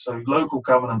design. So local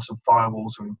governance and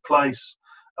firewalls are in place.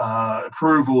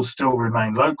 Approvals still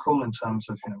remain local in terms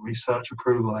of research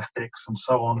approval, ethics, and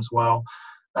so on as well.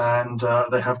 And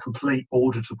they have complete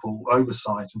auditable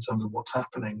oversight in terms of what's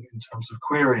happening in terms of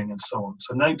querying and so on.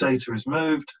 So no data is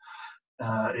moved.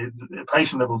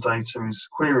 Patient-level data is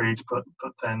queried, but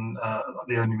then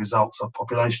the only results are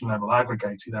population-level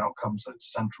aggregated outcomes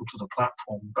that's central to the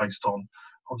platform, based on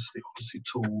obviously Odyssey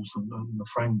tools and the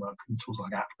framework, and tools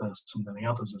like Atlas and many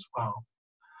others as well.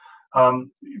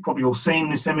 You've probably all seen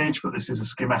this image, but this is a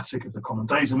schematic of the common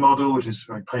data model, which is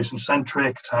very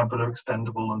patient-centric, tabular,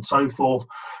 extendable, and so forth.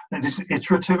 And this is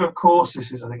iterative, of course.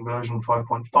 This is, I think, version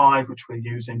 5.5, which we're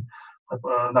using. No,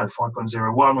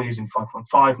 5.01. We're using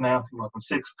 5.5 now. I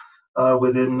think 5.6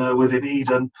 within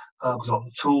EHDEN, because all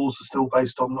the tools are still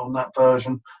based on that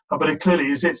version. But it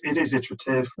clearly is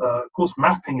iterative. Of course,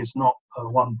 mapping is not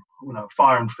one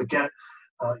fire and forget.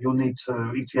 You'll need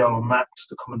to ETL or map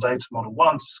the common data model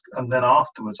once, and then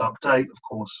afterwards update, of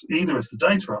course, either as the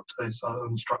data updates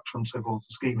and structure and so forth,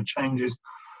 the schema changes,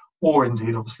 or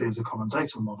indeed, obviously, as the common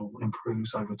data model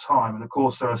improves over time. And of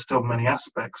course, there are still many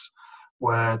aspects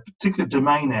where particular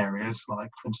domain areas, like,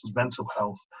 for instance, mental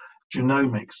health,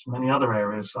 genomics, many other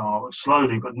areas are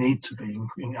slowly but need to be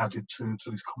added to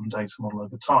this common data model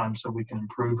over time, so we can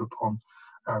improve upon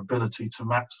our ability to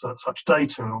map such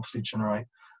data and obviously generate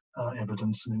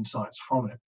evidence and insights from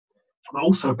it, but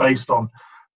also based on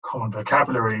common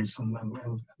vocabularies and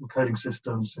coding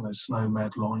systems,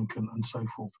 SNOMED, LOINC, and so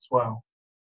forth as well.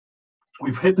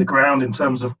 We've hit the ground in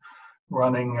terms of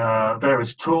running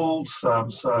various tools.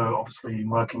 So obviously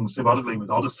working symbiotically with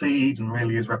Odyssey, and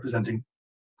really is representing,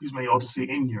 Odyssey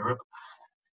in Europe.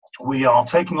 We are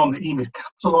taking on the EMIF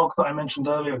catalog that I mentioned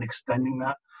earlier and extending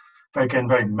that. Again,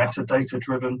 very metadata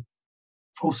driven.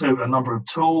 Also a number of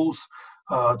tools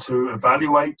to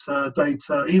evaluate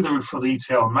data, either for the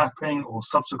ETL mapping or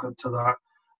subsequent to that,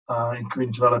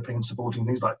 including developing and supporting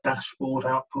things like dashboard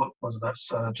output, whether that's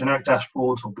generic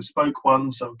dashboards or bespoke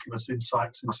ones that will give us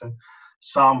insights into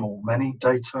some or many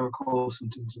data, of course, in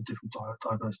terms of different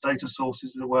diverse data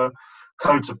sources, as it were.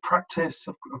 Codes of practice,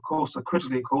 of course, are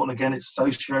critically important. Again, it's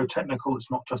socio-technical,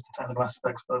 it's not just the technical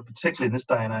aspects, but particularly in this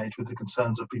day and age with the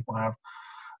concerns that people have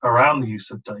around the use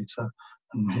of data,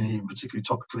 and particularly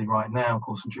topically right now, of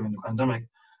course, and during the pandemic.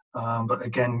 But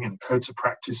again, codes of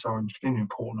practice are extremely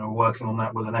important. We're working on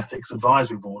that with an ethics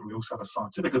advisory board. We also have a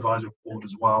scientific advisory board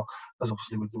as well, as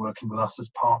obviously with working with us as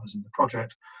partners in the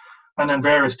project. And then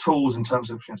various tools in terms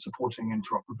of supporting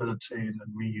interoperability and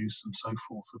reuse and so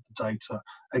forth of the data.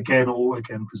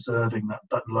 Again, preserving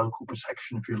that local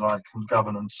protection, if you like, and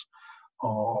governance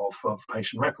of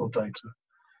patient record data.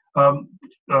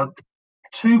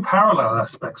 Two parallel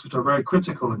aspects which are very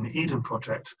critical in the EHDEN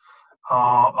project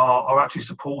are actually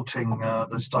supporting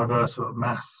this diverse sort of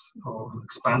mass or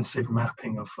expansive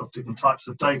mapping of different types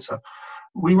of data.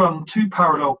 We run two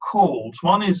parallel calls.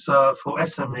 One is for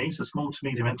SMEs, so small to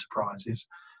medium enterprises,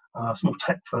 small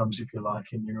tech firms, if you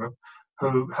like, in Europe,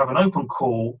 who have an open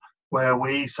call where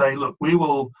we say, look, we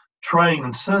will train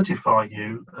and certify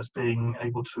you as being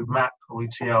able to map or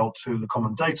ETL to the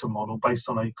common data model based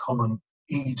on a common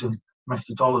EHDEN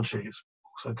methodology. It's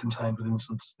also contained, for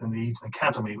instance, in the EHDEN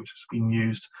Academy, which has been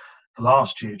used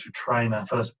last year to train our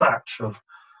first batch of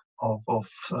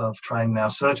trained now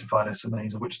certified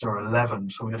SMEs, of which there are 11.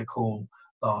 So we had a call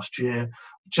last year.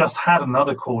 We just had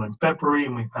another call in February,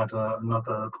 and we've had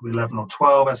another probably 11 or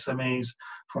 12 SMEs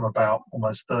from about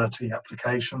almost 30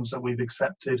 applications that we've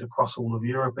accepted across all of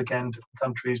Europe, again, different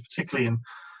countries, particularly in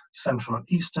Central and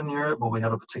Eastern Europe, where we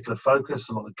have a particular focus,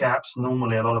 a lot of gaps.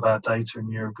 Normally, a lot of our data in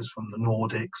Europe is from the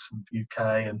Nordics and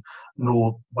UK and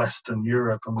Northwestern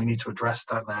Europe, and we need to address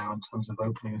that now in terms of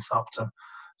opening this up to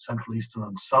Central, Eastern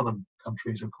and Southern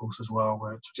countries, of course, as well,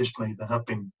 where traditionally there have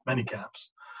been many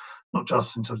gaps, not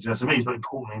just in terms of SMEs, but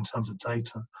importantly in terms of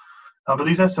data. But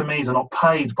these SMEs are not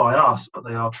paid by us, but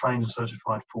they are trained and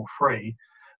certified for free.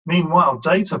 Meanwhile,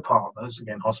 data partners,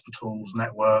 again, hospitals,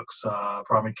 networks,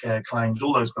 primary care claims,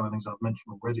 all those kind of things I've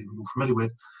mentioned already, and you're familiar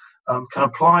with, can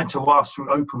apply to us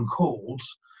through open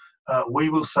calls. We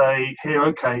will say here,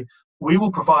 okay, we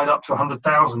will provide up to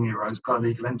 €100,000 per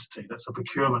legal entity. That's a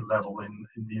procurement level in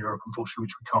Europe, unfortunately,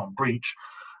 which we can't breach,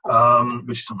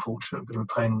 which is unfortunate, a bit of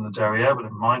a pain in the derriere, but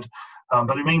never mind.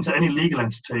 But it means that any legal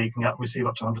entity can receive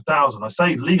up to 100,000. I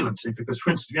say legal entity because,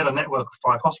 for instance, if you had a network of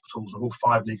 5 hospitals of all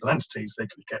 5 legal entities, they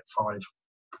could get 5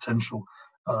 potential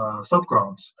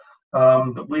sub-grants.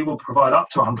 But we will provide up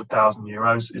to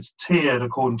 €100,000. It's tiered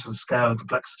according to the scale and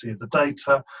complexity of the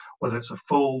data, whether it's a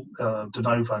full de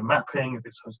novo mapping, if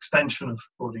it's an extension of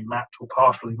already mapped or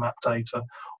partially mapped data,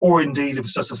 or indeed if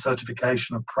it's just a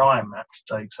certification of prior mapped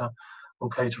data. We'll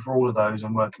cater for all of those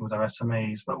and working with our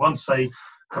SMEs. But once they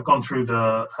have gone through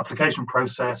the application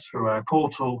process through our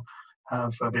portal,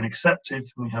 have been accepted,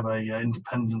 we have a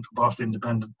independent, partially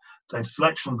independent data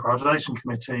selection prioritization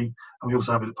committee, and we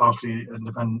also have a partially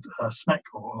independent SMEC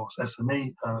or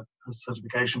SME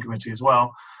certification committee as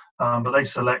well. But they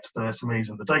select the SMEs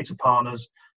and the data partners.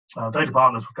 Data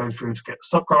partners will go through to get the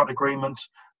sub-grant agreement.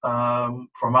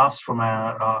 from us, from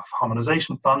our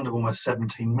harmonisation fund of almost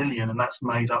 17 million, and that's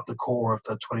made up the core of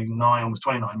the almost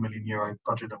 29 million euro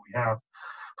budget that we have.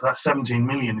 But that 17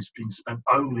 million is being spent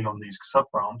only on these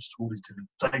sub-grants to all these different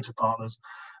data partners.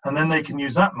 And then they can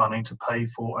use that money to pay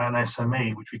for an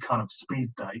SME, which we kind of speed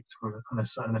date through an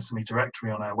SME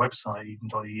directory on our website,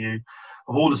 EHDEN.eu,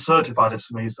 of all the certified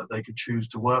SMEs that they could choose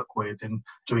to work with in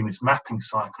doing this mapping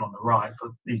cycle on the right,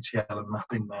 for ETL and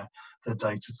mapping their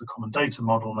data to the common data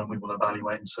model, and then we will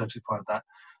evaluate and certify that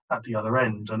at the other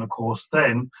end. And of course,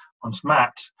 then, once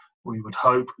mapped, we would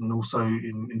hope, and also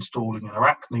in installing an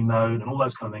Arachne node and all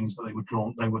those kind of things, that they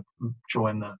would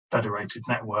join the federated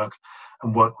network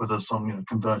and work with us on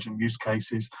convergent use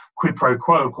cases. Quid pro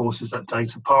quo, of course, is that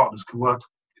data partners can work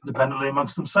independently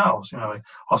amongst themselves. A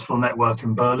hospital network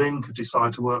in Berlin could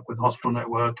decide to work with a hospital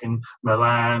network in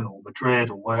Milan or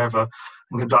Madrid or wherever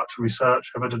and conduct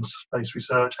research, evidence-based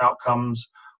research, outcomes,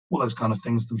 all those kind of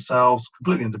things themselves,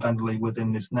 completely independently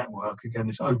within this network. Again,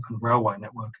 this open railway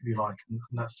network, if you like, and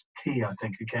that's key, I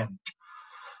think, again.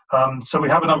 So we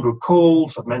have a number of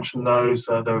calls. I've mentioned those.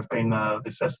 There have been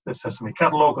this SME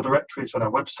catalogue or directory. It's on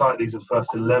our website. These are the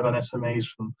first 11 SMEs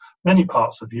from many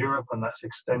parts of Europe, and that's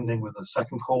extending with a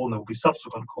second call, and there will be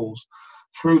subsequent calls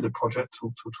through the project till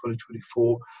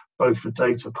 2024, both for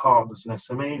data partners and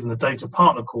SMEs. And the data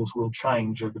partner calls will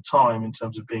change over time in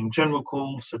terms of being general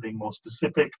calls, so being more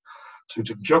specific to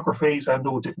different geographies and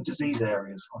or different disease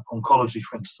areas, like oncology,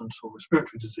 for instance, or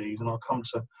respiratory disease. And I'll come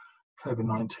to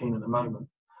COVID-19 in a moment.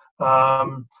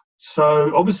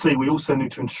 So obviously we also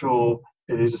need to ensure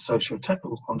it is a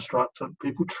socio-technical construct that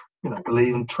people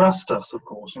believe and trust us, of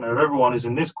course. If everyone is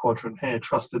in this quadrant here,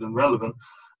 trusted and relevant,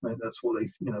 maybe that's what they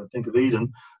think of EHDEN,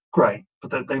 great,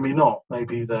 but they may not.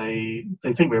 Maybe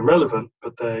they think we're relevant,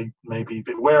 but they may be a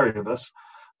bit wary of us,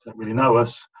 don't really know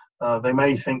us. They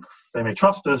may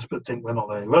trust us, but think we're not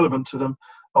very relevant to them,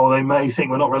 or they may think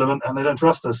we're not relevant and they don't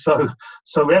trust us.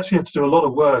 So we actually have to do a lot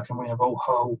of work, and we have a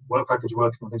whole work package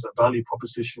working on things like value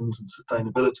propositions and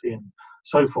sustainability and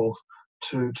so forth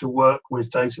to work with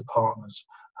data partners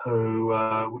who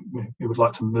we would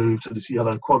like to move to this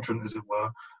yellow quadrant, as it were,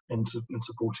 in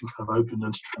supporting kind of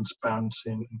openness, transparency,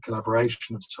 and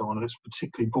collaboration and so on. And it's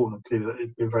particularly important and clear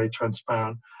that we're very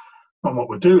transparent on what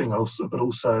we're doing, also, but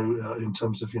also in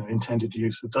terms of intended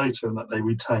use of data, and that they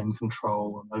retain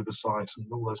control and oversight and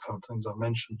all those kind of things I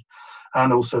mentioned,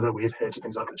 and also that we adhere to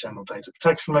things like the General Data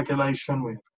Protection Regulation.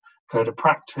 We have code of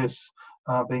practice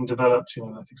being developed.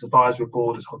 Ethics Advisory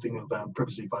Board is holding about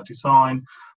privacy by design.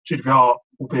 GDPR,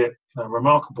 albeit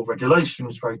remarkable regulation,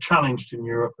 is very challenged in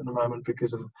Europe at the moment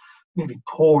because of maybe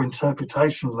poor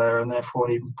interpretation layer and therefore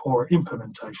an even poorer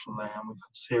implementation layer, and we've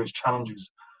had serious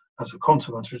challenges as a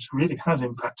consequence, which really has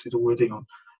impacted already on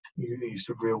the use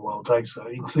of real-world data,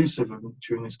 inclusive of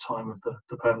during this time of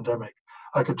the pandemic.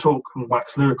 I could talk and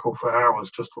wax lyrical for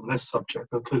hours just on this subject,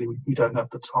 but clearly we don't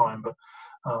have the time. But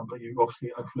you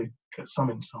obviously hopefully get some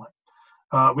insight.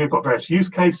 We've got various use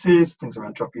cases, things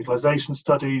around drug utilization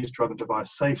studies, drug and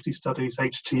device safety studies,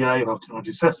 HTA, health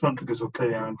technology assessment, because of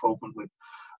clearly our involvement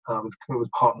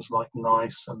with partners like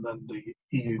NICE and then the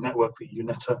EU network, the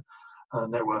EUNETA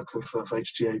network of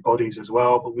HTA bodies as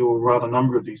well. But we will run a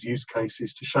number of these use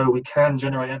cases to show we can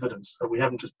generate evidence, that we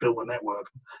haven't just built a network,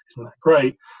 isn't that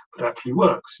great, but it actually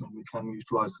works. We can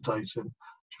utilize the data,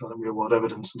 show the real world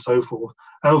evidence and so forth,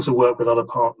 and also work with other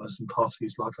partners and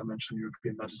parties like I mentioned,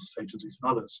 European medicines agencies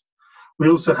and others. We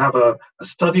also have a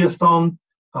study-a-thon,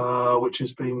 which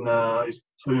has been,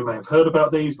 so you may have heard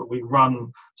about these, but we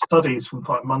run studies from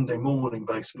like Monday morning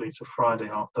basically to Friday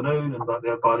afternoon, and by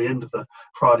the end of the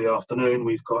Friday afternoon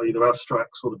we've got either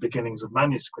abstracts or the beginnings of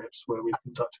manuscripts where we've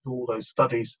conducted all those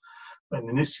studies. And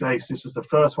in this case, this was the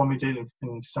first one we did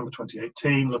in December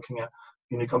 2018, looking at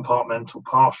unicompartmental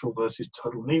partial versus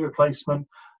total knee replacement,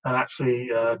 and actually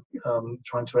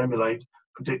trying to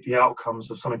predict the outcomes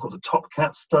of something called the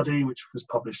TopCat study, which was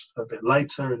published a bit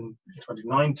later in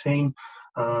 2019,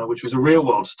 which was a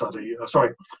real-world study,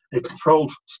 a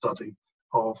controlled study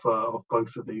of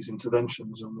both of these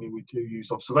interventions. And we do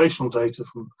use observational data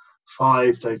from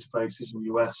 5 databases in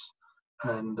the US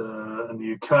and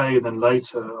the UK, and then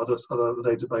later other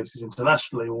databases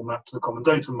internationally, all mapped to the common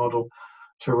data model,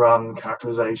 to run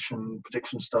characterization,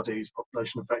 prediction studies,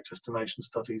 population effect estimation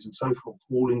studies, and so forth,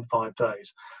 all in 5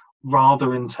 days.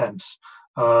 Rather intense,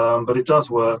 but it does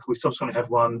work. We subsequently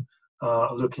had one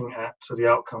looking at the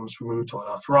outcomes from rheumatoid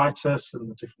arthritis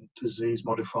and the different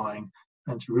disease-modifying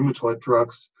anti-rheumatoid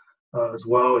drugs as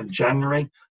well in January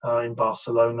in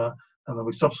Barcelona. And then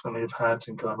we subsequently have had,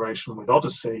 in collaboration with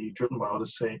Odyssey, driven by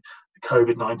Odyssey, the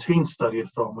COVID-19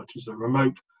 study-a-thon, which is a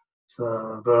remote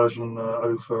version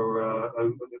over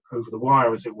the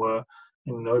wire, as it were,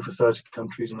 in over 30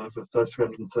 countries and over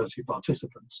 330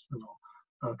 participants. And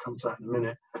I'll come to that in a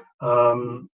minute.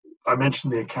 I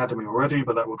mentioned the Academy already,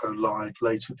 but that will go live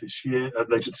later this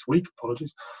week,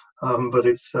 apologies. But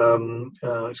it's going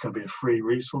to be a free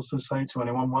resource, to say, to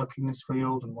anyone working in this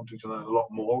field and wanting to learn a lot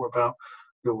more about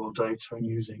real-world data and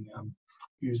using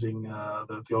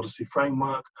the Odyssey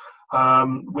framework.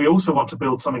 We also want to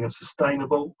build something that's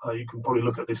sustainable. You can probably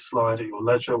look at this slide at your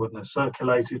leisure when they're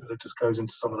circulated, but it just goes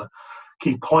into some of the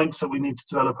key points that we need to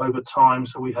develop over time,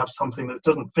 so we have something that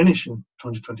doesn't finish in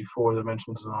 2024, as I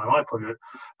mentioned, as an IMI project,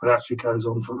 but actually goes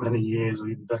on for many years or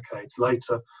even decades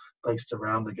later, based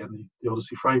around, again, the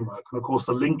Odyssey framework. And of course,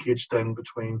 the linkage then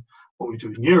between what we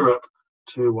do in Europe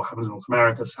to what happens in North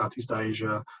America, Southeast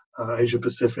Asia, Asia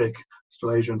Pacific,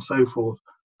 Australasia, and so forth,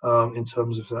 in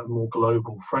terms of that more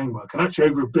global framework. And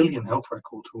actually, over 1 billion health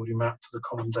records are already mapped to the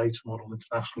common data model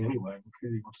internationally anyway. We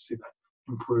clearly want to see that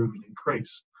improve and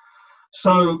increase.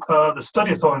 So the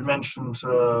study I thought I mentioned,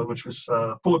 which was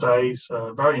 4 days,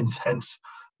 very intense,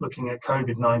 looking at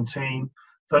COVID-19,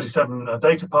 37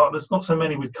 data partners, not so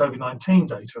many with COVID-19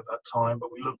 data at that time,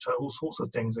 but we looked at all sorts of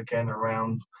things again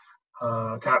around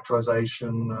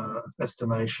characterization,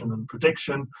 estimation and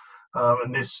prediction.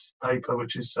 And this paper,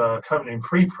 which is currently in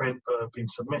preprint but been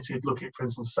submitted, looking at, for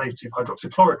instance, safety of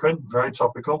hydroxychloroquine, very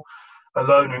topical,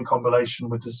 alone or in combination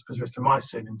with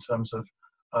azithromycin in terms of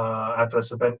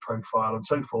adverse event profile and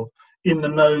so forth, in the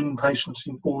known patients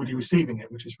already receiving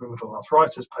it, which is rheumatoid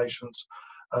arthritis patients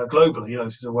globally.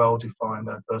 This is a well-defined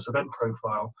adverse event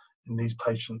profile in these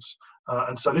patients.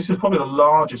 And so this is probably the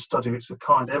largest study of its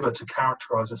kind ever to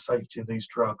characterize the safety of these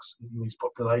drugs in these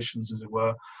populations, as it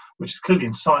were, which is clearly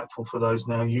insightful for those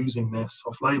now using this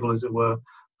off-label, as it were,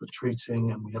 for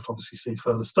treating. And we have to obviously see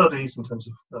further studies in terms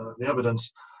of the evidence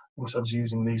in terms of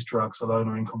using these drugs alone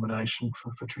or in combination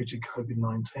for treating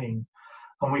COVID-19.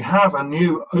 And we have a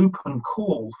new open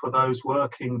call for those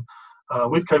working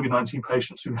with COVID-19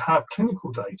 patients who have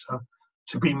clinical data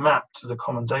to be mapped to the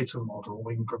common data model.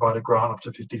 We can provide a grant up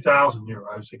to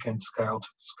 €50,000, again, scaled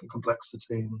to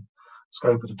complexity and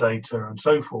scope of the data and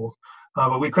so forth.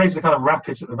 But we created a kind of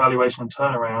rapid evaluation and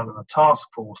turnaround and a task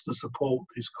force to support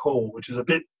this call, which is a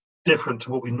bit different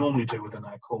to what we normally do within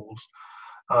our calls,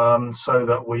 so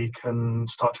that we can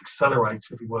start to accelerate,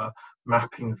 if you were,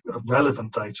 mapping of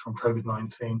relevant data on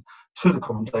COVID-19 to the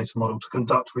common data model to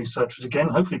conduct research, which again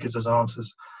hopefully gives us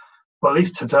answers, well, at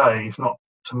least today, if not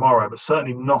tomorrow, but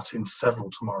certainly not in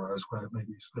several tomorrows, where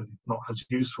maybe it's really not as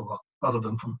useful other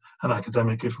than from an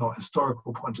academic, if not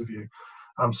historical point of view.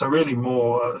 So really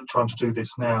more trying to do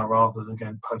this now rather than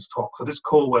again post hoc. So this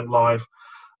call went live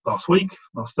last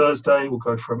Thursday. We'll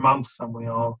go for a month, and we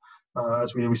are,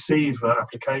 as we receive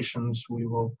applications, we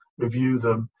will review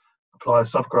them, apply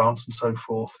sub-grants and so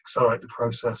forth, accelerate the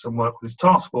process and work with this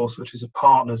task force, which is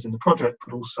partners in the project,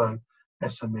 but also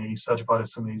SMEs, certified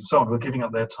SMEs, and so on, who are giving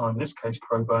up their time, in this case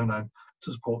pro bono,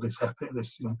 to support this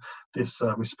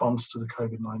response to the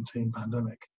COVID-19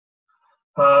 pandemic.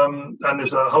 And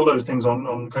there's a whole load of things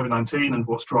on COVID-19 and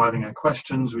what's driving our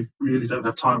questions. We really don't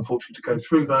have time, unfortunately, to go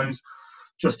through those.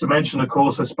 Just to mention, of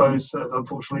course, I suppose,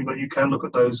 unfortunately, but you can look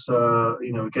at those,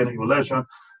 again at your leisure.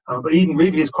 But EHDEN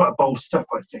really is quite a bold step,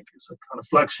 I think. It's a kind of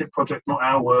flagship project, not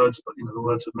our words, but the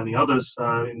words of many others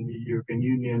in the European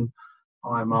Union,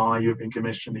 IMI, European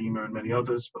Commission, EMA, and many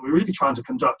others. But we're really trying to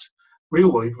conduct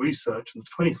real-world research in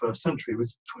the 21st century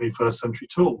with 21st century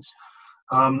tools.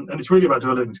 And it's really about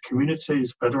developing this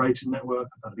communities, federated network,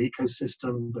 a kind of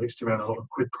ecosystem based around a lot of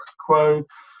quid pro quo,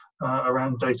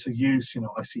 around data use.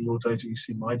 I see your data, you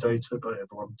see my data, but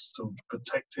everyone's still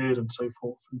protected and so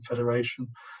forth. And federation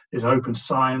is open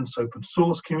science, open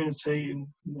source community, and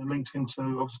linked into,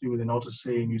 obviously, within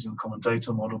Odyssey and using the common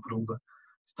data model, but all the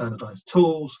standardized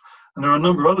tools. And there are a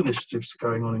number of other initiatives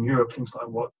going on in Europe, things like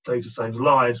What Data Saves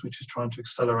Lives, which is trying to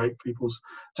accelerate people's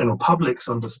general public's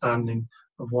understanding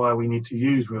of why we need to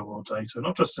use real-world data,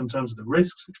 not just in terms of the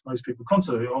risks, which most people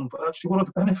concentrate on, but actually what are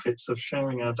the benefits of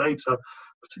sharing our data,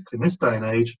 particularly in this day and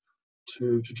age,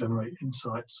 to generate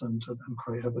insights and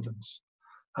create evidence.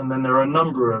 And then there are a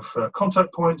number of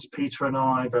contact points, Peter and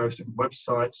I, various different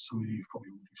websites, some of you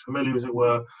probably will be familiar, as it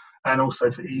were, and also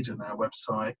for EHDEN, our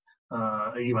website,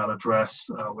 email address,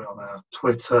 we're on our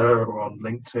Twitter or on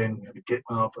LinkedIn, we have a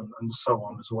GitHub and so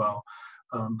on as well.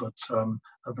 But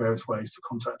various ways to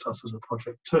contact us as a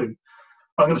project too.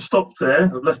 I'm going to stop there.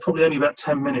 I've left probably only about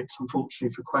 10 minutes,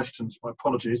 unfortunately, for questions. My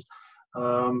apologies.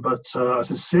 But I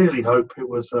sincerely hope it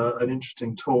was an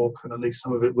interesting talk, and at least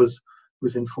some of it was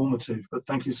informative. But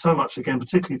thank you so much again,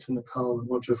 particularly to Nicole and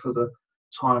Roger for the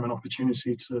time and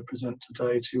opportunity to present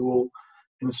today to you all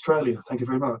in Australia. Thank you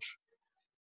very much.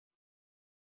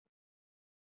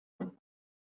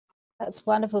 That's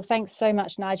wonderful. Thanks so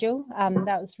much, Nigel.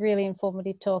 That was really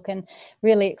informative talk, and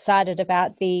really excited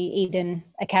about the EHDEN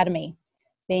Academy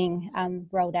being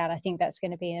rolled out. I think that's going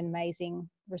to be an amazing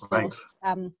resource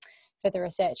for the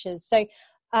researchers. So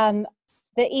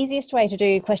the easiest way to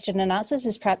do question and answers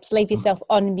is perhaps leave yourself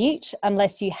on mute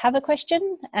unless you have a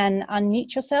question, and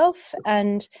unmute yourself,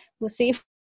 and we'll see if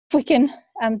we can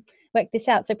work this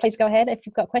out. So please go ahead if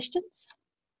you've got questions.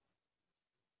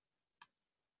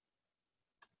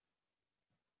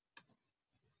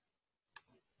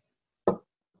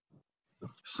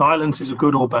 Silence is a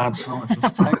good or bad sign.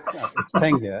 Thanks, it's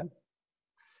Teng here.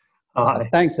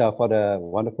 Thanks for the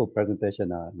wonderful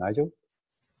presentation, Nigel.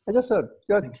 I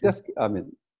I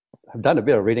mean, I've done a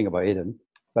bit of reading about EHDEN,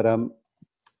 but I'm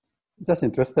just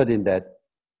interested in that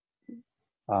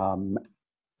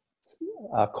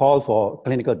call for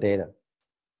clinical data.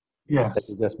 Yes. That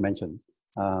you just mentioned.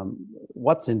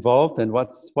 What's involved, and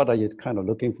what are you kind of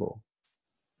looking for?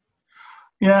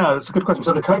 Yeah, that's a good question.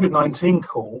 So the COVID-19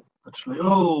 call, actually, hang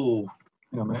on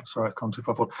a minute, sorry, I've gone too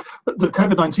far forward. But the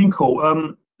COVID-19 call,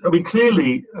 I mean,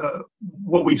 clearly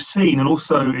what we've seen, and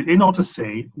also in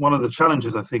Odyssey, one of the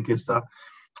challenges, I think, is that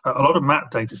a lot of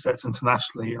map data sets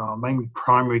internationally are mainly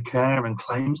primary care and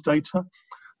claims data.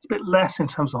 It's a bit less in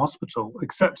terms of hospital,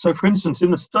 except, so for instance, in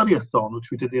the study-a-thon,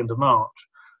 which we did at the end of March,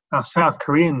 our South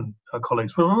Korean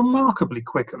colleagues were remarkably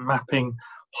quick at mapping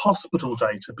hospital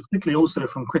data, particularly also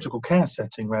from critical care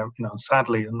setting, where, you know,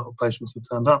 sadly a lot of patients have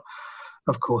turned up,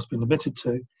 of course, been admitted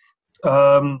to the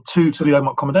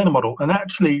EMIF common data model. And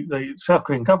actually, the South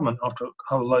Korean government, after a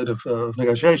whole load of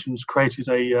negotiations, created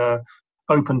a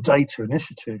open data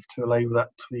initiative to allow that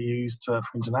to be used for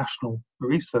international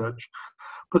research.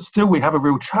 But still, we have a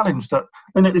real challenge that,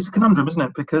 and it's a conundrum, isn't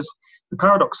it? Because the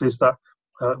paradox is that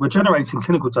we're generating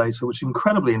clinical data, which is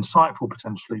incredibly insightful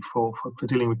potentially for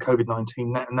dealing with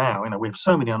COVID-19 now. You know, we have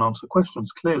so many unanswered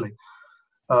questions, clearly,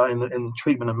 in the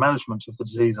treatment and management of the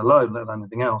disease alone, let alone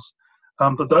anything else.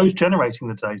 But those generating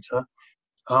the data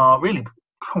are really,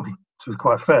 probably, to be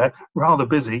quite fair, rather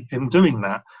busy in doing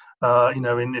that, you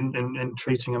know, in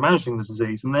treating and managing the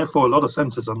disease. And therefore, a lot of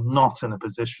centres are not in a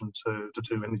position to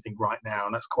do anything right now,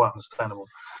 and that's quite understandable.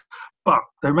 But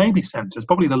there may be centres,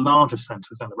 probably the larger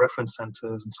centres and the reference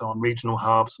centres and so on, regional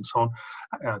hubs and so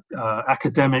on,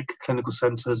 academic clinical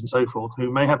centres and so forth,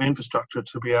 who may have infrastructure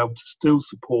to be able to still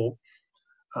support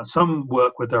some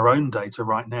work with their own data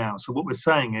right now. So what we're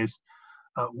saying is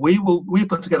we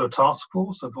put together a task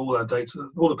force of all our data,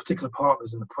 all the particular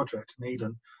partners in the project in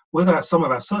EHDEN, with some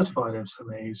of our certified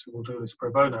SMEs who will do this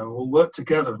pro bono. We'll work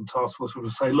together in task force will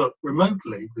say, look,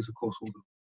 remotely, because of course all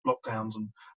the lockdowns and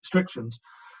restrictions,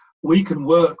 we can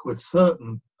work with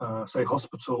certain, say,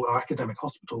 hospital or academic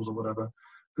hospitals or whatever,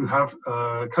 who have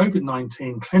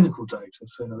COVID-19 clinical data.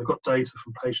 So, you know, they've got data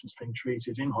from patients being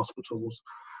treated in hospitals,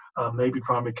 maybe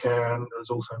primary care, and there's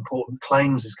also important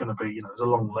claims is going to be, you know, there's a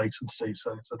long latency,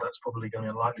 so that's probably going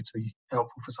to be unlikely to be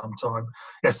helpful for some time.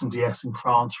 S&DS in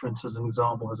France, for instance, as an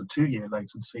example, has a 2-year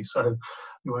latency, so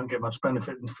you won't get much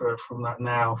benefit from that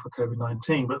now for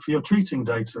COVID-19. But for your treating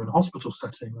data in a hospital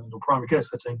setting or primary care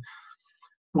setting,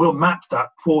 we'll map that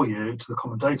for you to the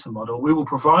common data model. We will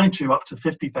provide you up to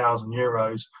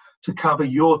 €50,000 to cover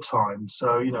your time.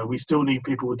 So, you know, we still need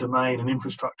people with domain and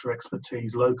infrastructure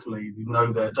expertise locally who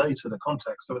know their data, the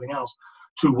context, everything else,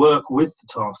 to work with the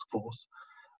task force.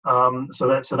 So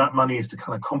that money is to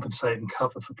kind of compensate and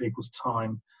cover for people's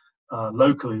time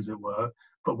locally, as it were.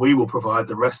 But we will provide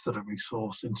the rest of the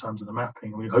resource in terms of the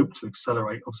mapping. We hope to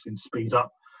accelerate, obviously, and speed up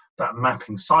that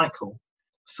mapping cycle,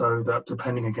 so that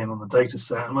depending again on the data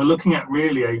set, and we're looking at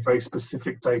really a very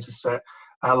specific data set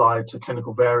allied to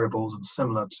clinical variables and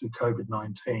similar to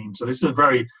COVID-19. So this is a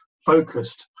very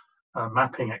focused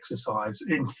mapping exercise.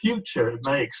 In future, it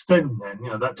may extend then, you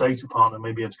know, that data partner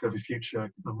may be able to go for future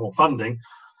more funding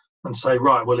and say,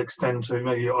 right, we'll extend to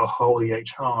maybe your whole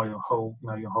EHR, your whole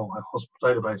hospital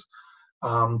database.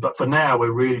 But for now,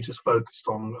 we're really just focused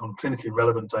on clinically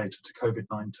relevant data to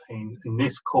COVID-19 in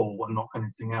this call and not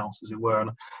anything else, as it were. And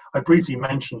I briefly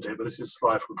mentioned it, but this is a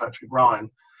slide from Patrick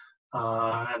Ryan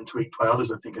and tweaked by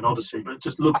others, I think, in Odyssey. But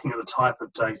just looking at the type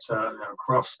of data, you know,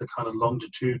 across the kind of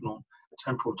longitudinal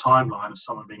temporal timeline of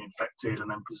someone being infected and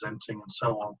then presenting and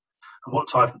so on, and what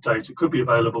type of data could be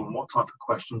available and what type of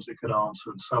questions it could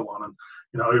answer and so on, and,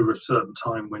 you know, over a certain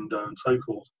time window and so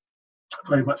forth.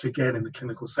 Very much again in the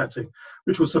clinical setting,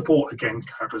 which will support again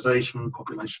characterization,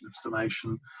 population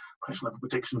estimation, patient level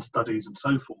prediction studies, and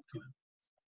so forth. You know,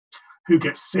 who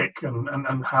gets sick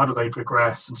and how do they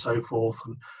progress and so forth,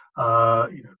 and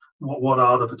what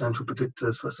are the potential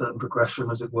predictors for certain progression,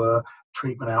 as it were,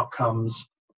 treatment outcomes.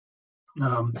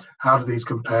 How do these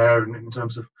compare in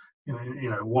terms of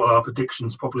what are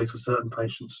predictions probably for certain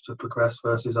patients to progress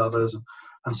versus others,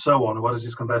 and so on. What does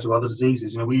this compare to other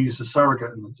diseases? We use a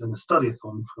surrogate in the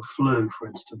study-a-thon for flu, for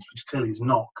instance, which clearly is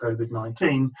not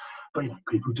COVID-19, but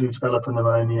people do develop a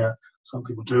pneumonia. Some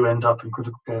people do end up in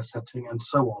critical care setting, and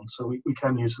so on. So we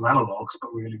can use some analogues,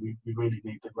 but really we really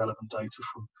need the relevant data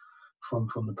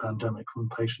from the pandemic, from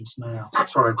patients now.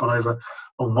 Sorry, I've gone over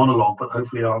on monologue, but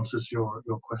hopefully it answers your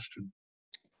question.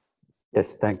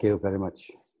 Yes, thank you very much.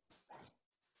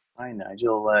 Hi,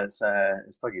 Nigel. It's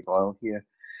Dougie Doyle here.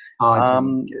 Hi,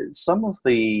 some of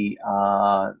the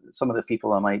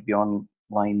people that might be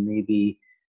online may be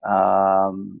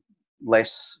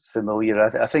less familiar.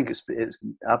 I think it's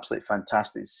absolutely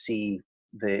fantastic to see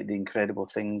the incredible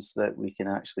things that we can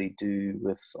actually do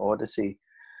with Odyssey.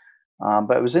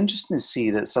 But it was interesting to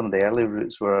see that some of the early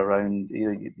routes were around.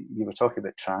 You were talking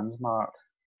about Transmart.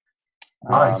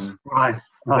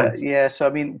 Right. Yeah. So I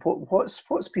mean,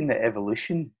 what's been the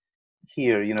evolution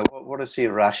here? What is the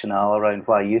rationale around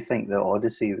why you think the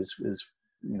Odyssey was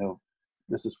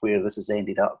this is where this has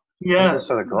ended up? Yeah. How's this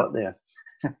sort of got there?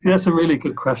 Yeah, that's a really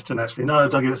good question, actually. No,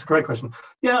 Dougie, that's a great question.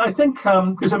 Yeah, I think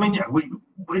because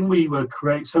when we were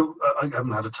creating, so I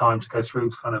haven't had a time to go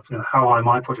through kind of how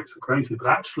IMI projects were created, but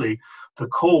actually the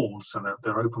calls, and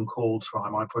they're open calls for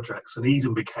IMI projects, and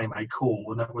EHDEN became a call,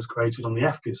 and that was created on the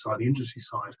FPIA side, the industry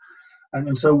side,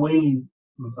 and so we,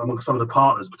 among some of the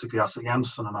partners, particularly us at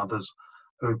Janssen and others,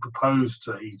 who proposed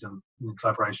EHDEN in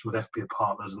collaboration with FPIA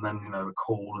partners, and then a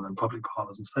call, and then public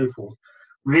partners, and so forth,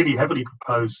 really heavily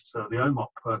proposed the OMOP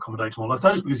accommodator model. I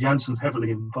suppose because Janssen's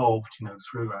heavily involved,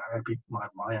 through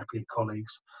my EPI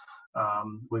colleagues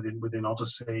within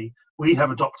Odyssey. We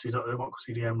have adopted OMOP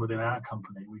CDM within our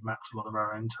company. We've mapped a lot of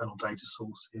our internal data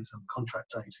sources and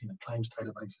contract data, claims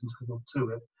databases and so forth to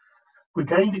it. We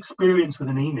gained experience with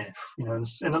an EMIF,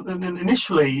 and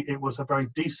initially it was a very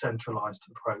decentralized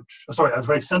approach. A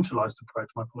very centralized approach,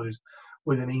 my apologies,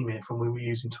 with an EMIF, and we were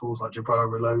using tools like Jabra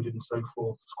Reloaded and so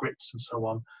forth, scripts and so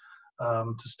on,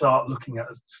 to start looking at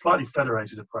a slightly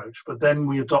federated approach. But then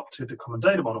we adopted the common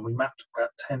data model. We mapped about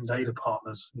 10 data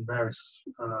partners in various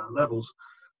levels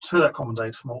to that common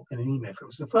data model in EMIF. It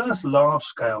was the first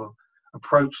large-scale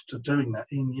approach to doing that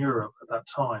in Europe at that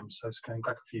time, so it's going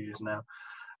back a few years now.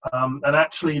 And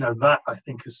actually, that I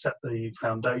think has set the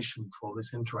foundation for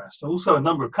this interest. Also, a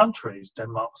number of countries,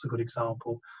 Denmark's a good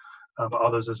example, but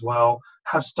others as well,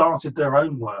 have started their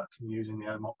own work in using the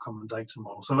OMOP common data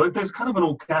model. So there's kind of an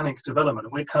organic development,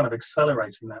 and we're kind of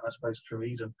accelerating that, I suppose, through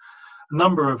EHDEN. A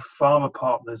number of pharma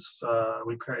partners,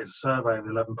 we created a survey of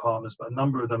 11 partners, but a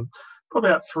number of them,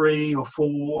 probably about 3 or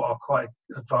 4, are quite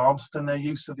advanced in their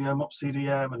use of the OMOP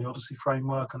CDM and the Odyssey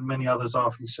framework, and many others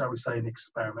are, shall we say, in the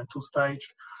experimental stage.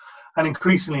 And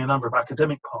increasingly, a number of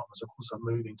academic partners, of course, are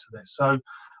moving to this. So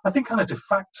I think kind of de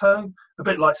facto, a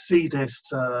bit like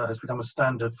CDIST has become a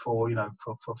standard for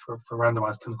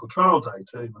randomized clinical trial data,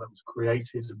 that was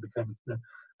created and became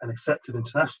an accepted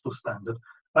international standard.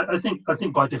 I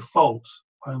think by default,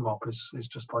 OMOP is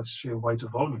just by sheer weight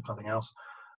of volume, if nothing else,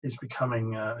 is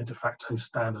becoming a de facto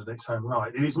standard in its own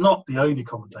right. It is not the only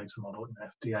common data model.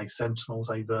 FDA Sentinel's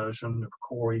a version, the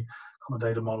Corey common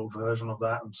data model version of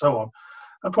that, and so on.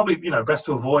 And probably, best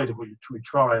to avoid, if we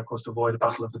try, of course, to avoid a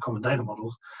battle of the common data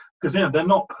models, because, they're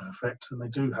not perfect and they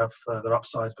do have their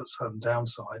upsides, but certain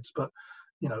downsides. But,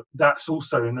 that's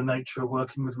also in the nature of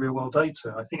working with real world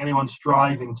data. I think anyone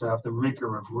striving to have the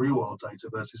rigor of real world data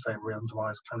versus, say,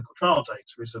 randomized clinical trial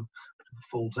data is a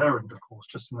fool's errand, of course,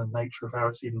 just in the nature of how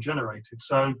it's even generated.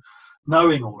 So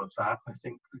knowing all of that, I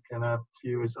think, again, our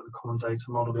view is that the common data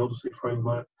model, the Odyssey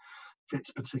framework,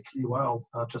 fits particularly well,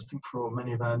 just for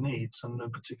many of our needs, and in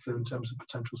particular in terms of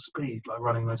potential speed, like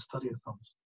running those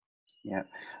study-a-thons.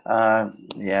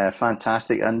 Yeah,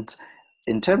 fantastic. And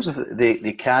in terms of the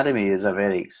academy, is a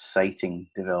very exciting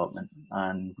development,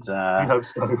 and I hope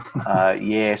so.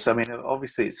 yes, I mean,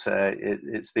 obviously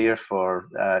it's there for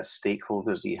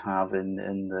stakeholders you have in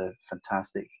the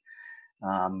fantastic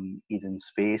EHDEN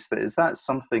space. But is that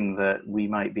something that we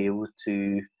might be able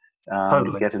to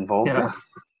get involved with?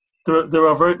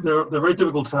 They're very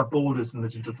difficult to have borders in the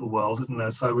digital world, isn't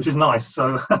there? So, which is nice.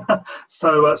 So,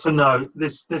 no.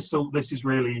 This is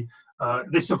really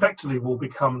this effectively will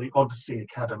become the Odyssey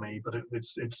Academy, but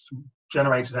it's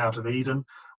generated out of EHDEN.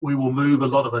 We will move a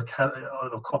lot of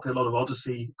copy a lot of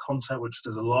Odyssey content, which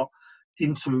does a lot,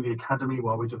 into the academy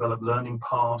while we develop learning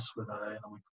paths with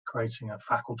we're creating a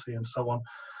faculty and so on.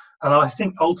 And I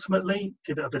think ultimately,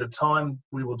 give it a bit of time,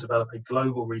 we will develop a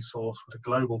global resource with a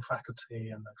global faculty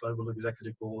and a global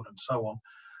executive board and so on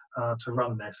to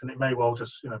run this. And it may well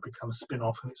just, become a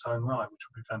spin-off in its own right, which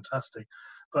would be fantastic.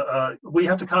 But we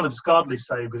have to kind of guardedly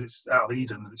say, because it's out of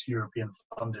EHDEN, it's European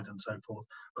funded and so forth.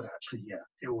 But actually, yeah,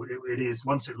 it is.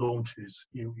 Once it launches,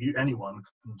 anyone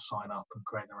can sign up and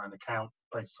create their own account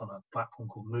based on a platform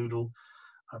called Noodle.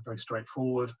 Very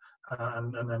straightforward,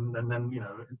 and then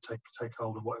take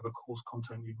hold of whatever course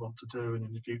content you want to do, and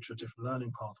in the future different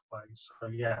learning pathways. So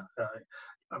yeah,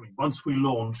 I mean, once we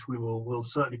launch, we'll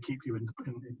certainly keep you in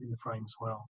the frame as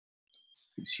well.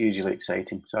 It's hugely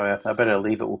exciting. Sorry, I better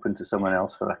leave it open to someone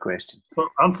else for a question. But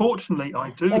unfortunately, I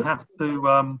do have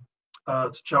to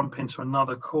jump into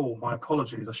another call. My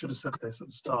apologies. I should have said this at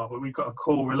the start, but we've got a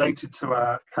call related to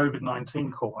our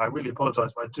COVID-19 call. I really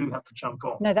apologise, but I do have to jump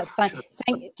on. No, that's fine.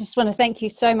 Just want to thank you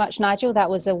so much, Nigel. That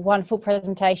was a wonderful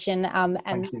presentation. And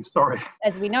thank you. Sorry.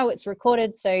 As we know, it's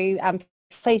recorded, so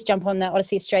please jump on the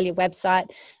Odyssey Australia website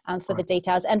for the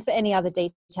details and for any other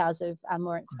details of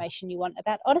more information you want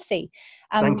about Odyssey.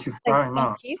 Thank you very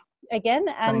much. Thank you again,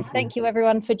 and thank you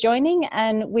everyone for joining,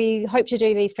 and we hope to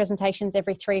do these presentations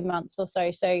every 3 months or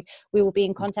so, so we will be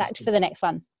in contact for the next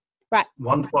one. Right.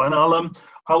 Wonderful. And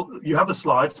you have the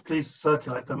slides, please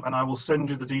circulate them, and I will send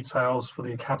you the details for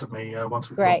the Academy once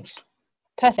we've launched.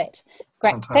 Perfect.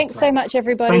 Great. Fantastic. Thanks so much,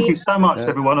 everybody. Thank you so much,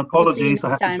 everyone. Apologies, I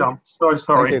have to jump.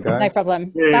 Sorry. Thank you, no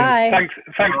problem. Cheers. Bye.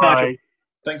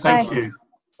 Thanks, Nigel. Thank you.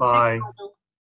 Bye.